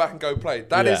they run back and go play.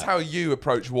 That is how you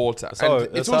approach water.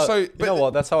 It's also. You know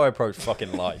what? That's how I approach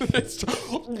fucking life. And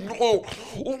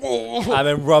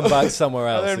then run back somewhere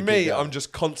else. And then me, I'm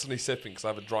just constantly sipping because I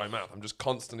have a dry mouth. I'm just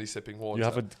constantly sipping water. You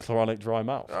have a chronic dry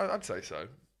mouth. I'd say so.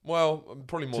 Well,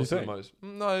 probably more so than most.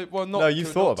 No, well, not. No, you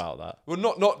thought about that. Well,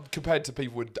 not compared to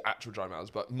people with actual dry mouths,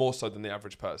 but more so than the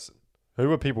average person.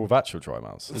 Who are people with actual dry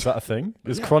mouths? Is that a thing?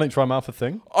 Is chronic dry mouth a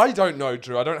thing? I don't know,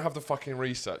 Drew. I don't have the fucking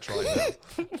research right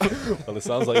now. Well, it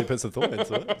sounds like you put some thought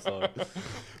into it. So.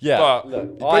 Yeah.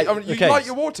 But you like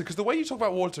your water because the way you talk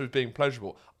about water as being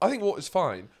pleasurable, I think water's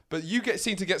fine. But you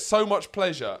seem to get so much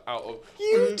pleasure out of.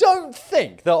 You don't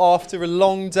think that after a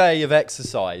long day of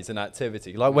exercise and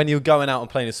activity, like when you were going out and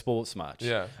playing a sports match,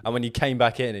 and when you came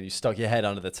back in and you stuck your head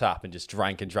under the tap and just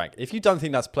drank and drank, if you don't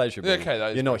think that's pleasurable,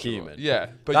 you're not human. Yeah,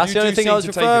 but that's the only thing I was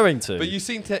referring to. But you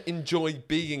seem to enjoy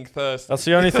being thirsty. That's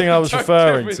the only thing I was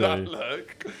referring to. That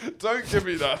look. Don't give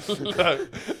me that look.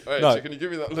 Wait, No. so can you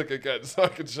give me that look again so I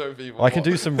can show people? I can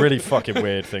do some really fucking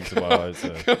weird things with my eyes.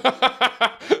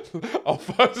 I'll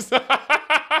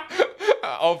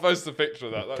post a picture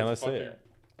of that. Can I see it?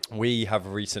 We have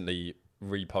recently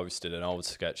reposted an old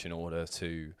sketch in order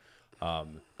to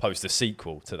post a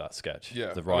sequel to that sketch.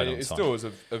 Yeah, the Ride I mean, on it Time. still was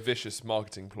a vicious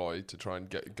marketing ploy to try and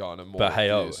garner more. But hey,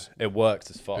 views. it worked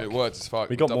as fuck. It worked as fuck.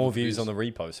 We got more views on the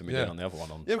repost than we did Yeah. on the other one.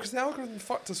 Yeah, because the algorithm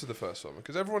fucked us with the first one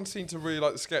because everyone seemed to really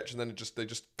like the sketch and then they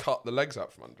just cut the legs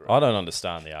out from under it. I don't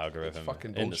understand the algorithm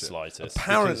Fucking in the bullshit. slightest.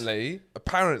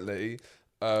 Apparently,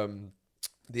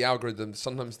 the algorithm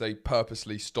sometimes they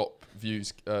purposely stop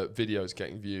videos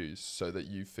getting views so that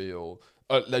you feel.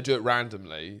 They do it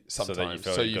randomly sometimes,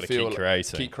 so you feel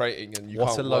keep creating, and you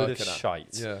What's can't a load work of it out. shite.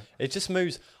 Yeah, it just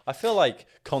moves. I feel like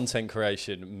content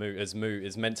creation is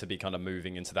meant to be kind of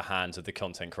moving into the hands of the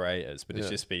content creators, but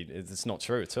it's not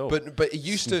true at all. But it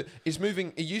used to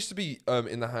be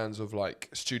in the hands of like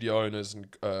studio owners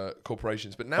and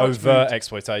corporations, but now overt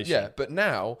exploitation. Yeah, but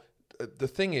now. The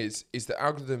thing is the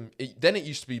algorithm. Then it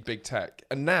used to be big tech,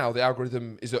 and now the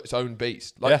algorithm is its own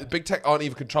beast. Like big tech aren't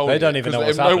even controlling. They don't it even know 'cause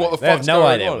what's they happening. know what the They have fuck's no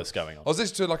going idea on. what's going on. I was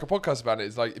listening to like a podcast about it.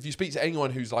 It's like if you speak to anyone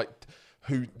who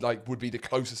would be the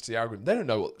closest to the algorithm, they don't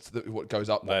know what goes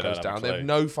up, what goes down. They have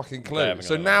no fucking clue.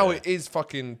 So now it is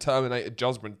fucking Terminator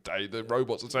Judgment Day. The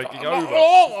robots are taking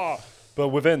over. But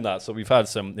within that, so we've had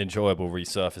some enjoyable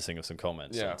resurfacing of some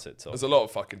comments on TikTok. There's a lot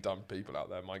of fucking dumb people out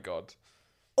there. My God.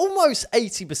 Almost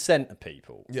 80% of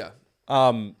people. Yeah.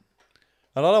 And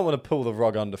I don't want to pull the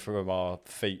rug under from our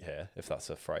feet here, if that's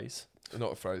a phrase.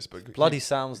 Not a phrase, but Bloody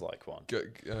sounds like one.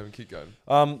 Keep going.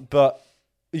 But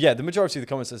yeah, the majority of the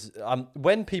comments is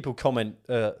when people comment,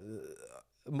 a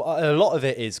lot of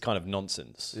it is kind of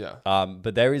nonsense. Yeah.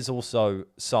 But there is also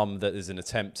some that is an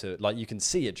attempt to, like, you can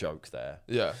see a joke there.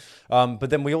 Yeah. But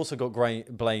then we also got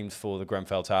blamed for the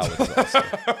Grenfell Tower disaster.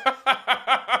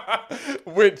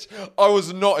 Which I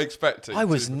was not expecting. I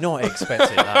was not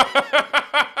expecting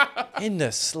that in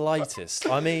the slightest.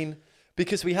 I mean,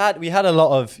 because we had a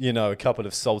lot of, a couple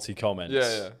of salty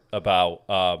comments about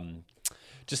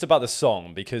just about the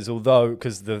song, because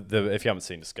the if you haven't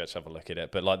seen the sketch, have a look at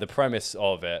it. But like the premise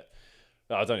of it,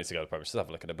 I don't need to go to the premise, just have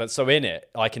a look at it. But so in it,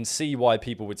 I can see why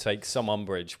people would take some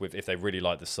umbrage with if they really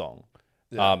like the song,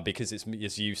 because it's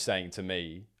you saying to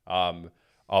me,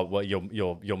 oh well,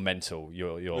 you're mental,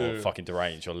 you're fucking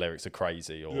deranged, your lyrics are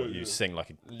crazy, or you sing like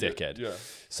a dickhead. Yeah.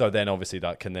 So then obviously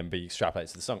that can then be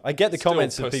extrapolated to the song. I get the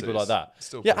comments of people like that.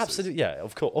 Yeah, absolutely. Yeah,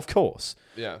 of course.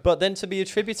 Yeah. But then to be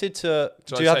attributed to,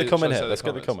 do you have the comment here? Let's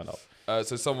get the comment up.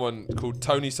 So someone called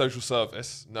Tony Social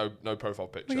Service, no profile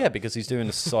picture. Well, yeah, because he's doing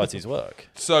the society's work.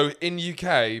 So in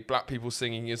UK, black people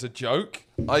singing is a joke.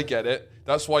 I get it.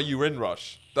 That's why you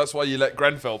Windrush. That's why you let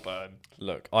Grenfell burn.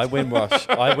 Look, I Windrush.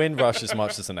 I Windrush as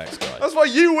much as the next guy. That's why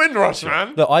you Windrush,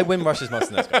 man. Look, I Windrush as much as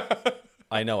the next guy.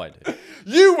 I know I do.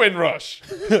 You Windrush.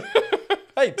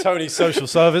 Hey, Tony Social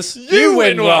Service. You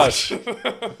Windrush.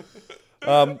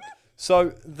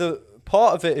 So the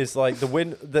part of it is like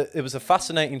it was a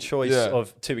fascinating choice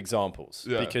of two examples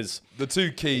because the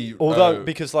two key.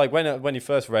 Because like when you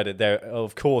first read it, there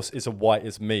of course is a white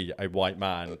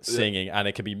man singing, and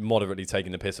it can be moderately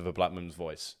taking the piss of a black man's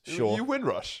voice. Sure, you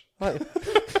Windrush.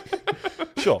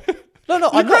 Sure, No, You're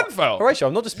I'm not. Grenfell. Horatio,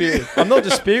 I'm not disputing. I'm not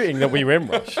disputing that we rim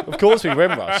rush. Of course, we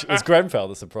rim rush. It's Grenfell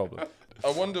that's the problem. I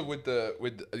wonder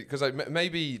because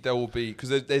maybe there will be because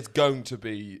there's going to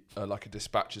be like a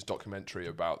Dispatches documentary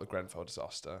about the Grenfell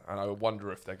disaster, and I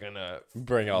wonder if they're gonna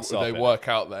Bring us up They in work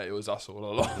out that it was us all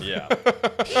along. Yeah.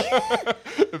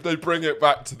 If they bring it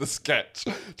back to the sketch,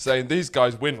 saying these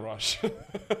guys win rush.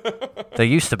 There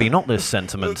used to be not this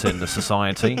sentiment in the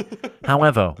society.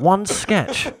 However, one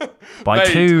sketch by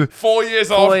Made two 4 years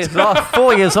four after. years,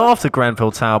 4 years after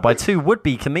Grenfell Tower by two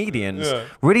would-be comedians Yeah.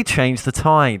 really changed the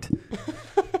tide.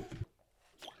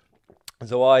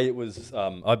 So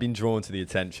I've been drawn to the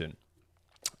attention,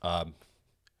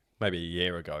 maybe a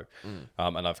year ago,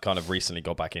 and I've kind of recently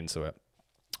got back into it.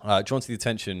 Drawn to the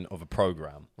attention of a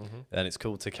program, and it's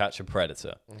called To Catch a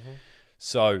Predator.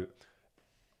 So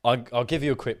I'll give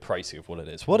you a quick précis of what it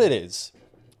is. What it is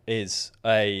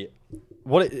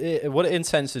what it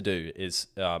intends to do is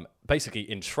basically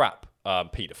entrap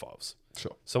paedophiles.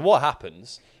 Sure. So what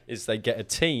happens is they get a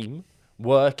team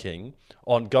working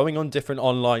on going on different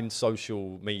online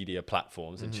social media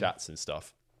platforms and chats and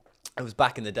stuff. It was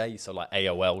back in the day, so like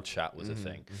AOL chat was a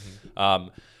thing.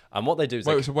 And what they do is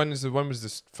Wait, so when was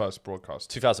this first broadcast?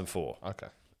 2004. Okay.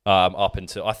 Up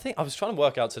until I think I was trying to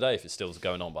work out today if it's still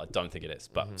going on, but I don't think it is.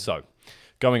 But so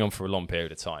going on for a long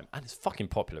period of time, and it's fucking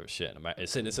popular as shit.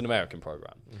 It's an American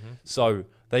program, so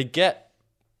they get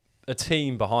a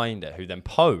team behind it who then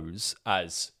pose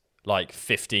as like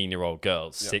 15-year-old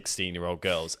girls, 16-year-old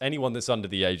girls, anyone that's under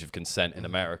the age of consent in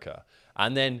America,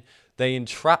 and then they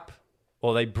entrap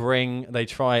or they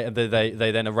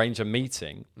then arrange a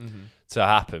meeting to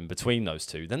happen between those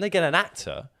two. Then they get an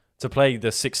actor to play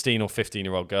the 16 or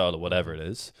 15-year-old girl or whatever it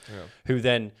is, who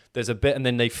then there's a bit, and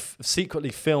then they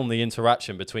secretly film the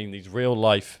interaction between these real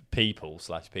life people /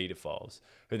 pedophiles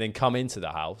who then come into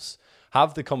the house,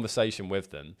 have the conversation with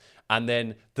them, and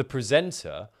then the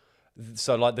presenter,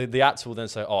 so like the actor will then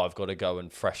say, oh, I've got to go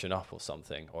and freshen up or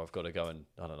something, or I've got to go and,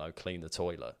 I don't know, clean the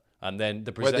toilet. And then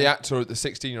the presenter... the actor, the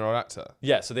 16-year-old actor?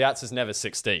 Yeah, so the actor's never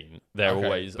 16. They're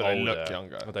always but older. they look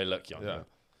younger. But they look younger. Yeah.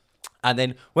 And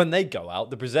then when they go out,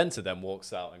 the presenter then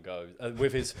walks out and goes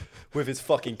with his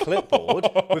fucking clipboard,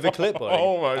 with a clipboard.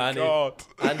 Oh my God.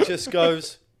 And just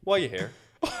goes, "Why are you here?"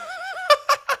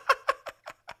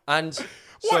 And so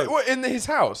What, in his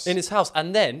house? in his house,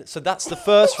 and then so that's the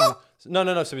first.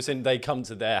 No. So we're saying they come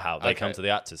to their house. They come Okay. to the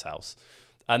actor's house,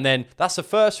 and then that's the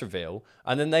first reveal.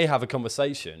 And then they have a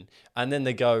conversation, and then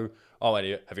they go, "Oh,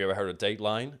 Eddie, have you ever heard of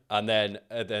Dateline?" And then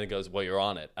it goes, "Well, you're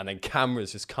on it." And then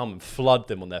cameras just come and flood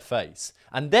them on their face.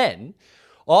 And then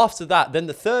after that, then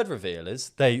the third reveal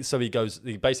is he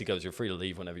basically goes, "You're free to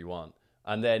leave whenever you want."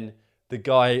 And then the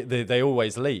guy, they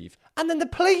always leave. And then the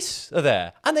police are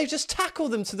there, and they just tackle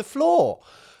them to the floor.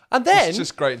 And then It's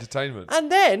just great entertainment.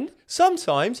 and then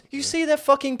sometimes you see their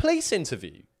fucking police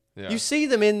interview. Yeah. You see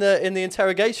them in the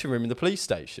interrogation room in the police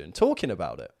station talking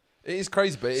about it. It is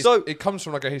crazy, but it comes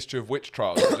from like a history of witch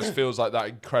trials. It just feels like that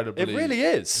incredibly It really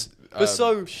is. But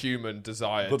human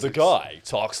desire. But the to- guy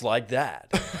talks like that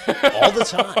all the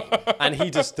time. And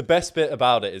the best bit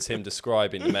about it is him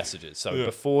describing the messages. So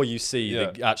before you see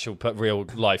the actual real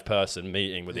life person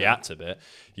meeting with the actor bit,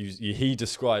 he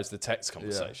describes the text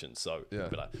conversation. So he'd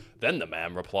be like, then the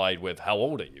man replied with, "How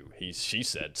old are you?" She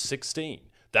said 16.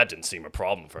 That didn't seem a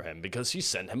problem for him because she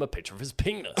sent him a picture of his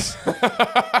penis.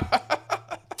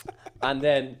 And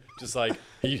then just like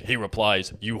he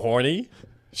replies, "You horny?"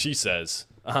 She says,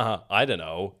 "I don't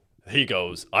know." He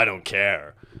goes, "I don't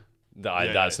care."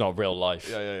 That's not real life.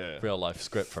 Yeah. Real life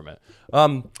script from it.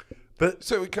 But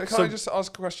So can I just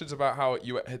ask questions about how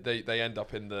they end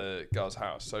up in the girl's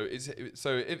house? So with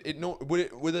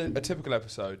a typical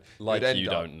episode like it would end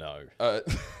you up- don't know,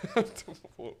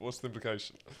 What's the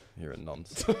implication? you're a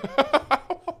nonce.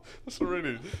 That's a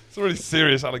really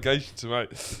serious allegation to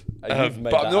make. You've made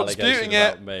But that I'm not disputing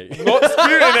it. about me. Not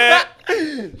disputing it.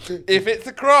 If it's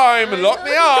a crime, lock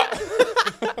me up.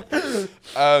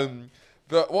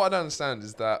 But what I don't understand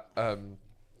is that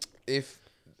if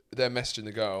they're messaging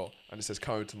the girl and it says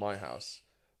come over to my house,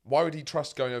 why would he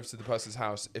trust going over to the person's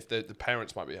house if the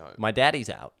parents might be home? My daddy's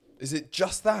out. Is it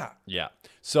just that? Yeah.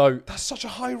 So That's such a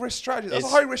high risk strategy. That's a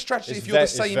It's- high risk strategy it's if you're the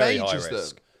it's same very age high as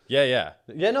risk. them. Yeah.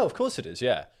 No, of course it is.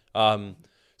 Yeah.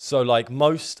 So like a lot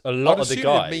I'd of the assume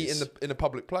guys you'd meet in a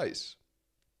public place.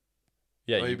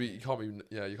 Yeah, Maybe you can't be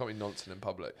nonsense in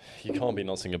public. you can't be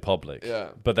noncing in public. Yeah.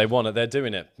 But they're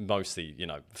doing it mostly,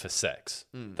 for sex.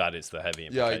 That is the heavy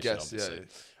Yeah, implication, I guess. obviously.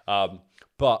 Yeah.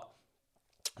 But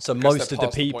so Guess most they're of the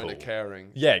past people. point of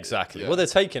caring. Yeah, exactly. Yeah. Well, they're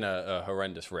taking a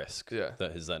horrendous risk Yeah.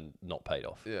 that has then not paid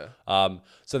off. Yeah.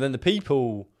 So then the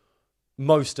people,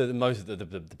 most of the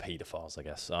paedophiles, I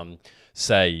guess,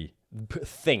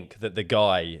 think that the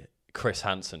guy, Chris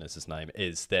Hansen is his name,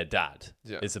 is their dad,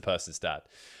 is the person's dad.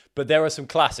 But there are some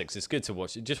classics. It's good to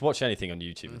watch. Just watch anything on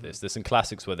YouTube with this. There's some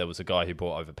classics where there was a guy who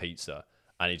brought over pizza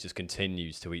and he just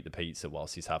continues to eat the pizza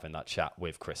whilst he's having that chat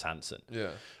with Chris Hansen.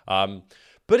 Yeah.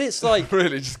 But it's like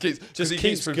really just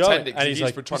keeps pretending. And he's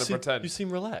like, trying to pretend. You seem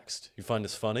relaxed. You find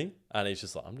this funny, and he's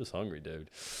just like, I'm just hungry, dude.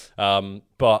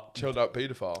 But chilled out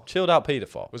paedophile. Chilled out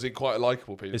paedophile. Was he quite a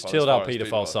likable paedophile? It's chilled out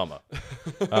paedophile summer.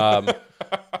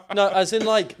 No, as in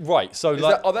like right. So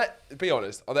be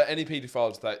honest. Are there any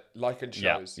paedophiles that like and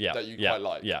shows that you quite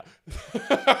like? Yeah.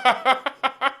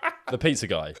 The pizza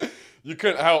guy. You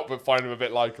couldn't help but find him a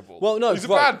bit likable. Well, no, he's a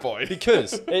bad boy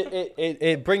because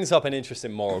it brings up an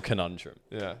interesting moral conundrum.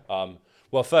 Yeah.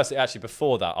 Well, firstly, actually,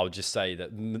 before that, I would just say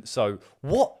that. So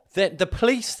what the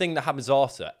police thing that happens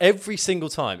after every single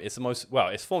time? It's the most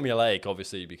it's formulaic,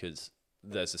 obviously, because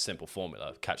there's a simple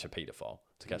formula: catch a paedophile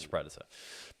to catch a predator.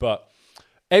 But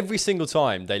every single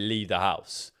time they leave the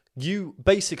house, you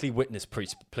basically witness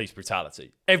police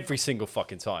brutality. Every single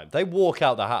fucking time they walk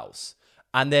out the house.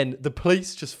 And then the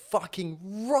police just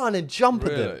fucking run and jump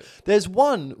at them. There's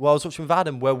one where I was watching with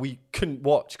Adam where we couldn't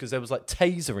watch because there was like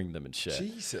tasering them and shit.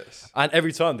 Jesus. And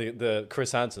every time the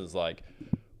Chris Hansen's like,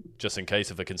 just in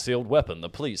case of a concealed weapon, the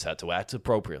police had to act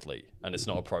appropriately. And it's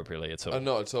not appropriately at all.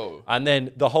 Not at all. And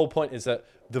then the whole point is that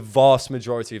the vast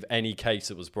majority of any case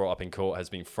that was brought up in court has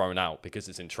been thrown out because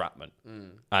it's entrapment.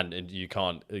 And you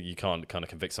can't kind of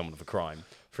convict someone of a crime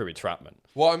through entrapment.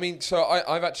 Well, I mean, so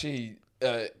I've actually...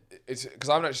 it's because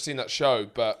I haven't actually seen that show,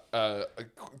 but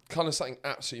kind of something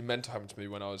absolutely mental happened to me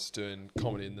when I was doing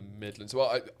comedy in the Midlands.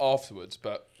 Well, afterwards,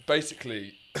 but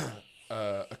basically,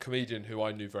 a comedian who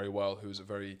I knew very well, who was a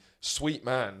very sweet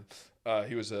man.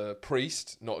 He was a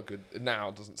priest, not a good. Now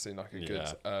doesn't seem like a good.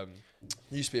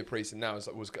 Used to be a priest, and now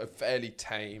was a fairly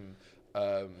tame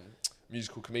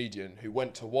musical comedian who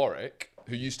went to Warwick.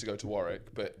 Who used to go to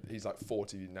Warwick, but he's like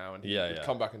 40 now, and he would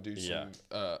come back and do some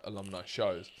alumni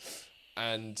shows.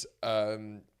 And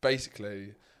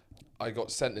basically, I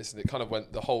got sent this, and it kind of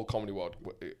went the whole comedy world.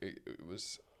 It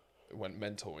went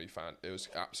mental. We found it was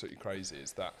absolutely crazy.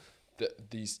 Is that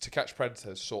these To Catch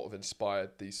Predators sort of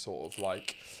inspired these sort of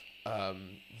like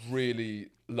really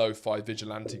lo-fi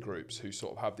vigilante groups who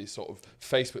sort of have these sort of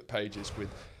Facebook pages with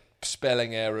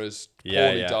spelling errors,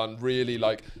 poorly done, really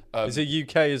like... is it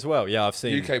UK as well? Yeah, I've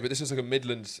seen... UK, but this is like a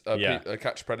Midlands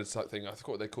Catch Predator type thing. I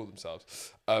forgot what they call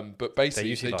themselves. But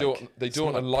basically, they do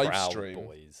it on a live stream.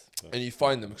 Boys, and you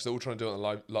find them because they're all trying to do it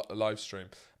on a live stream.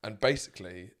 And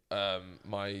basically,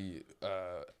 my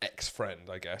ex-friend,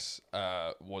 I guess,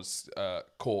 was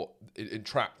caught,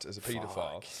 entrapped as a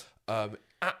paedophile.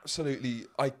 Absolutely,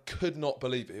 I could not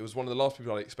believe it. It was one of the last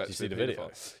people I expected to see the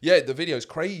video. Yeah, the video's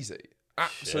crazy.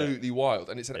 Absolutely wild,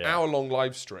 and it's an hour-long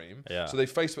live stream. So they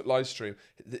Facebook live stream.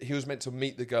 He was meant to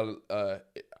meet the girl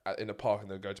in a park,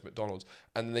 and they'll go to McDonald's.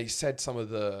 And they said some of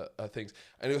the things,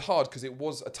 and it was hard because it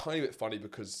was a tiny bit funny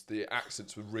because the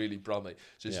accents were really brummy.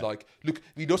 Just like, look,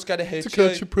 we just got to hit to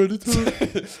catch a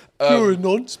predator. You're a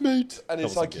nonce, mate. And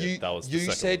it's like you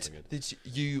said that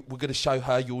you were going to show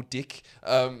her your dick.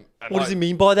 What does he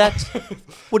mean by that?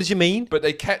 What did you mean? But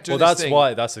they kept doing this thing.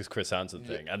 Well, that's a Chris Hansen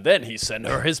thing. And then he sent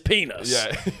her his penis.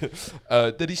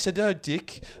 Yeah. Then he said her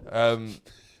dick.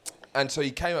 And so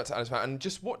he came out to Alice Mountain, and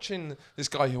just watching this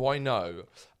guy who I know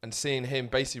and seeing him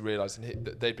basically realising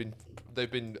that they've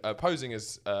been posing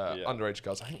as underage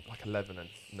girls, I think like 11 and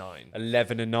 9.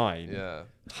 11 and 9? Yeah.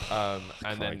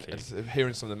 And then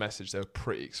hearing some of the message, they were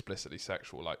pretty explicitly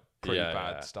sexual, like pretty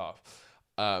bad stuff.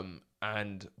 But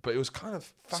it was kind of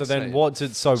fascinating.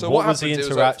 So then what was the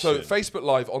interaction? So Facebook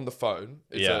Live on the phone.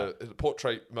 It's a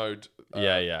portrait mode.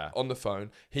 On the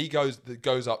phone, he goes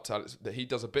up to Alex. He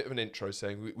does a bit of an intro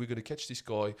saying, "We're going to catch this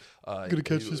guy. We're going to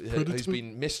catch this predator. He's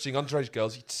been messaging underage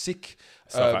girls. He's sick."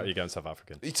 You're going South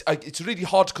African. It's really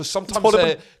hard because sometimes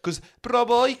because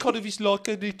Brabba kind of is like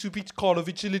a little bit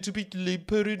it's a little bit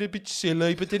limper and a bit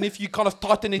silly, but then if you kind of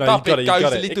tighten it up, it goes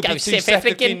a little bit South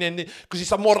African, and because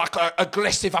it's a more like a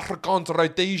aggressive Afrikaans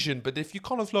Rhodesian. But if you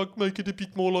kind of like make it a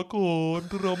bit more like I'm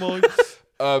Brabba.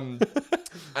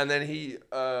 And then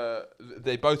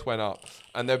they both went up,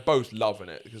 and they're both loving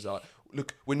it because they're like,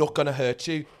 look, we're not going to hurt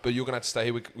you, but you're going to have to stay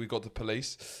here. We got the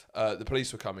police. The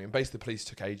police were coming, and basically the police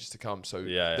took ages to come. So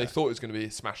they thought it was going to be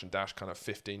a smash and dash kind of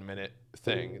 15-minute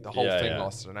thing. The whole thing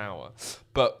lasted an hour.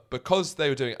 But because they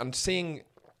were doing it, and seeing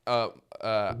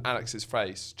Alex's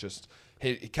face, just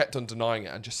he kept on denying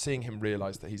it, and just seeing him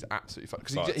realise that he's absolutely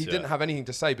fucked. Because he yeah. didn't have anything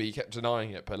to say, but he kept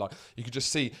denying it. But like, you could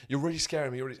just see, you're really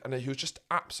scaring me. And he was just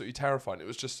absolutely terrifying. It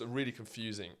was just really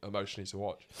confusing emotionally to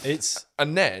watch.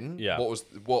 And then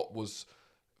what was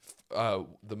the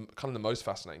kind of the most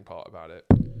fascinating part about it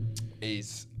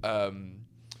is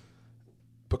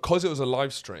because it was a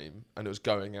live stream and it was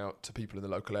going out to people in the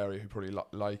local area who probably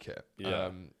like it.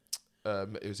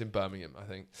 It was in Birmingham, I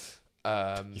think.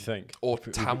 You think? Or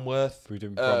Tamworth. We're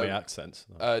doing Brummy accents.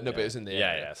 No, but it was in the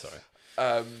area. Yeah,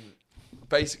 sorry.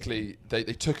 Basically, they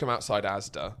took him outside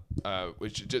Asda,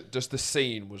 which just the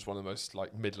scene was one of the most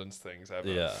like Midlands things ever.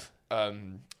 Yeah.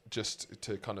 Just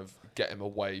to kind of get him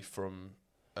away from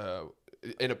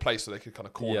in a place where they could kind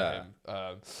of corner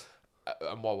him.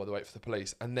 And while they wait for the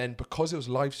police, and then because it was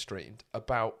live streamed,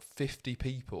 about 50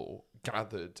 people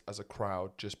gathered as a crowd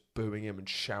just booing him and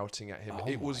shouting at him.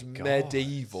 It was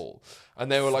medieval,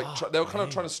 and they were like they were kind of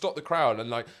trying to stop the crowd and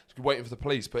like waiting for the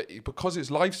police, but because it's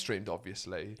live streamed,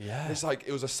 obviously, it's like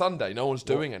it was a Sunday, no one's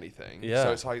doing anything,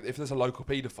 so it's like if there's a local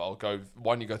paedophile,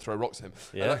 why don't you go throw rocks at him?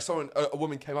 And like a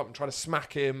woman came up and tried to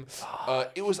smack him.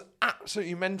 It was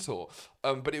absolutely mental,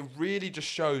 but it really just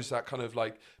shows that kind of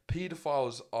like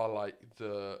paedophiles are like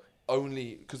the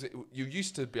only, because you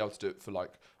used to be able to do it for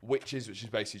like witches, which is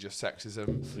basically just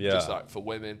sexism, just like for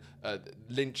women,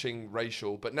 lynching,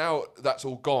 racial, but now that's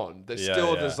all gone. There's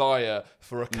still a desire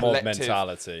for a collective mob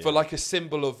mentality, for like a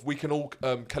symbol of we can all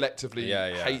collectively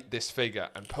hate this figure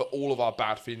and put all of our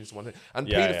bad feelings in one thing. And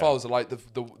paedophiles are like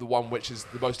the one which is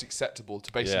the most acceptable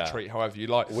to basically treat however you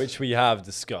like, which we have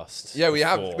discussed. We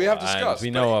have discussed. We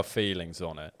know our feelings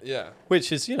on it.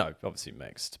 Which is obviously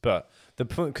mixed, but the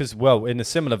point, because in a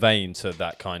similar vein to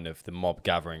that kind of the mob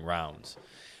gathering round,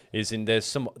 is in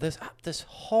there's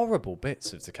horrible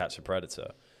bits of To Catch a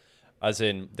Predator, as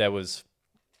in there's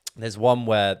one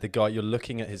where the guy, you're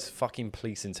looking at his fucking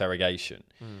police interrogation,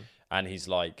 and he's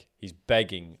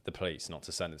begging the police not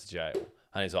to send him to jail,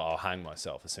 and he's like, I'll hang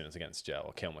myself as soon as I get into jail,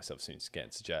 I'll kill myself as soon as I get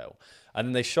into jail. And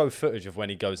then they show footage of when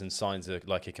he goes and signs a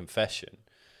confession.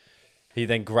 He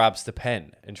then grabs the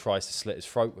pen and tries to slit his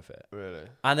throat with it. Really?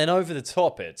 And then over the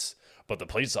top, but the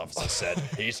police officer said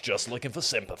he's just looking for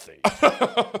sympathy.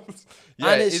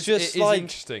 And it's just like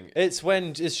interesting. It's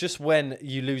just when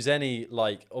you lose any,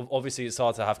 like, obviously it's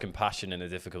hard to have compassion in a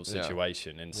difficult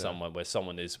situation in someone where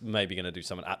someone is maybe going to do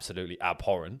something absolutely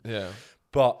abhorrent.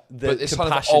 But it's compassion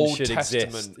kind of Old should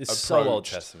Testament exist. It's so Old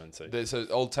Testament-y. There's an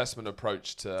Old Testament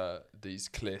approach to these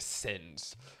clear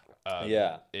sins.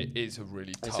 It is a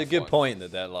really tough It's a good one. point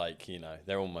that they're like,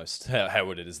 they're almost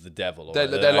heralded as the devil. Or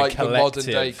they're like the modern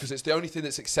day, because it's the only thing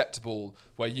that's acceptable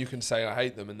where you can say I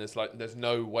hate them, and there's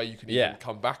no way you can even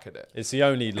come back at it. It's the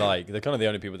only they're kind of the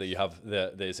only people that you have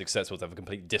that is acceptable to have a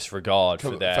complete disregard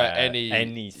for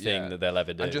anything that they'll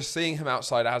ever do. And just seeing him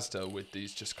outside Asda with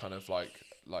these just kind of like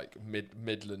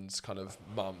Midlands kind of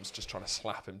mums just trying to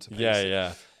slap him to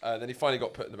pieces. Then he finally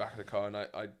got put in the back of the car, and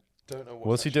I don't know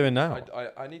what's he doing now.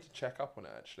 I need to check up on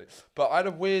it actually, but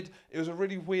it was a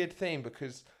really weird thing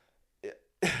because it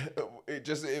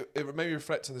made me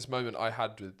reflect on this moment I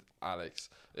had with Alex.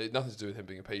 It had nothing to do with him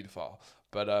being a paedophile,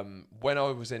 but when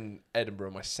I was in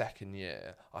Edinburgh my second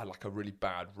year, I had like a really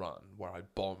bad run where I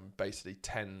bombed basically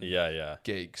 10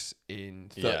 gigs in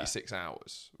 36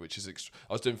 hours, which is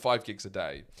I was doing 5 gigs a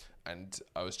day, and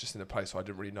I was just in a place where I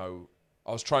didn't really know.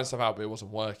 I was trying stuff out, but it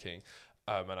wasn't working.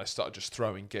 And I started just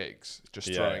throwing gigs,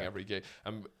 throwing every gig.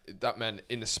 And that meant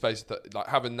in the space that, like,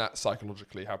 having that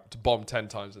psychologically, to bomb 10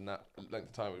 times in that length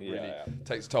of time, it really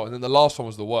takes a toll. And then the last one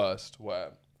was the worst,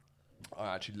 where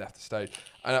I actually left the stage.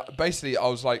 And basically, I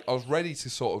was ready to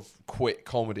sort of quit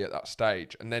comedy at that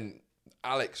stage. And then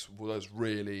Alex was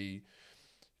really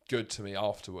good to me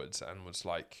afterwards and was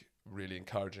like really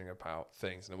encouraging about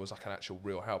things, and it was like an actual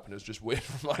real help. And it was just weird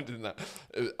reminding that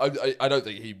I don't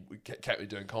think he kept me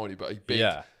doing comedy, but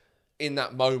in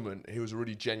that moment he was a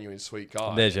really genuine sweet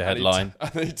guy. There's your headline.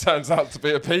 And he turns out to be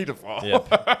a paedophile.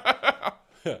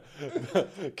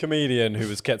 Comedian who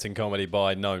was kept in comedy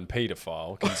by known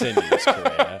paedophile continues his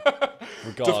career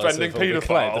defending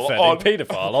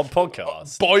paedophile on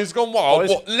podcast. Boys Gone Wild.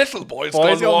 What, little boys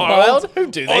gone wild? Who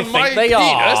do they think they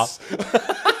are?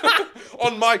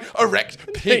 On my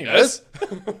erect penis.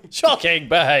 Shocking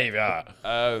behaviour.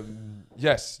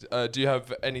 Yes. Do you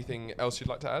have anything else you'd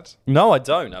like to add? No, I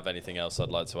don't have anything else I'd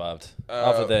like to add.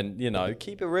 Other than,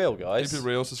 keep it real, guys. Keep it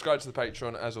real. Subscribe to the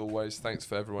Patreon, as always. Thanks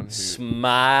for everyone who...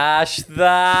 Smash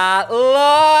that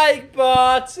like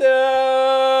button!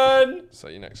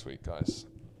 See you next week, guys.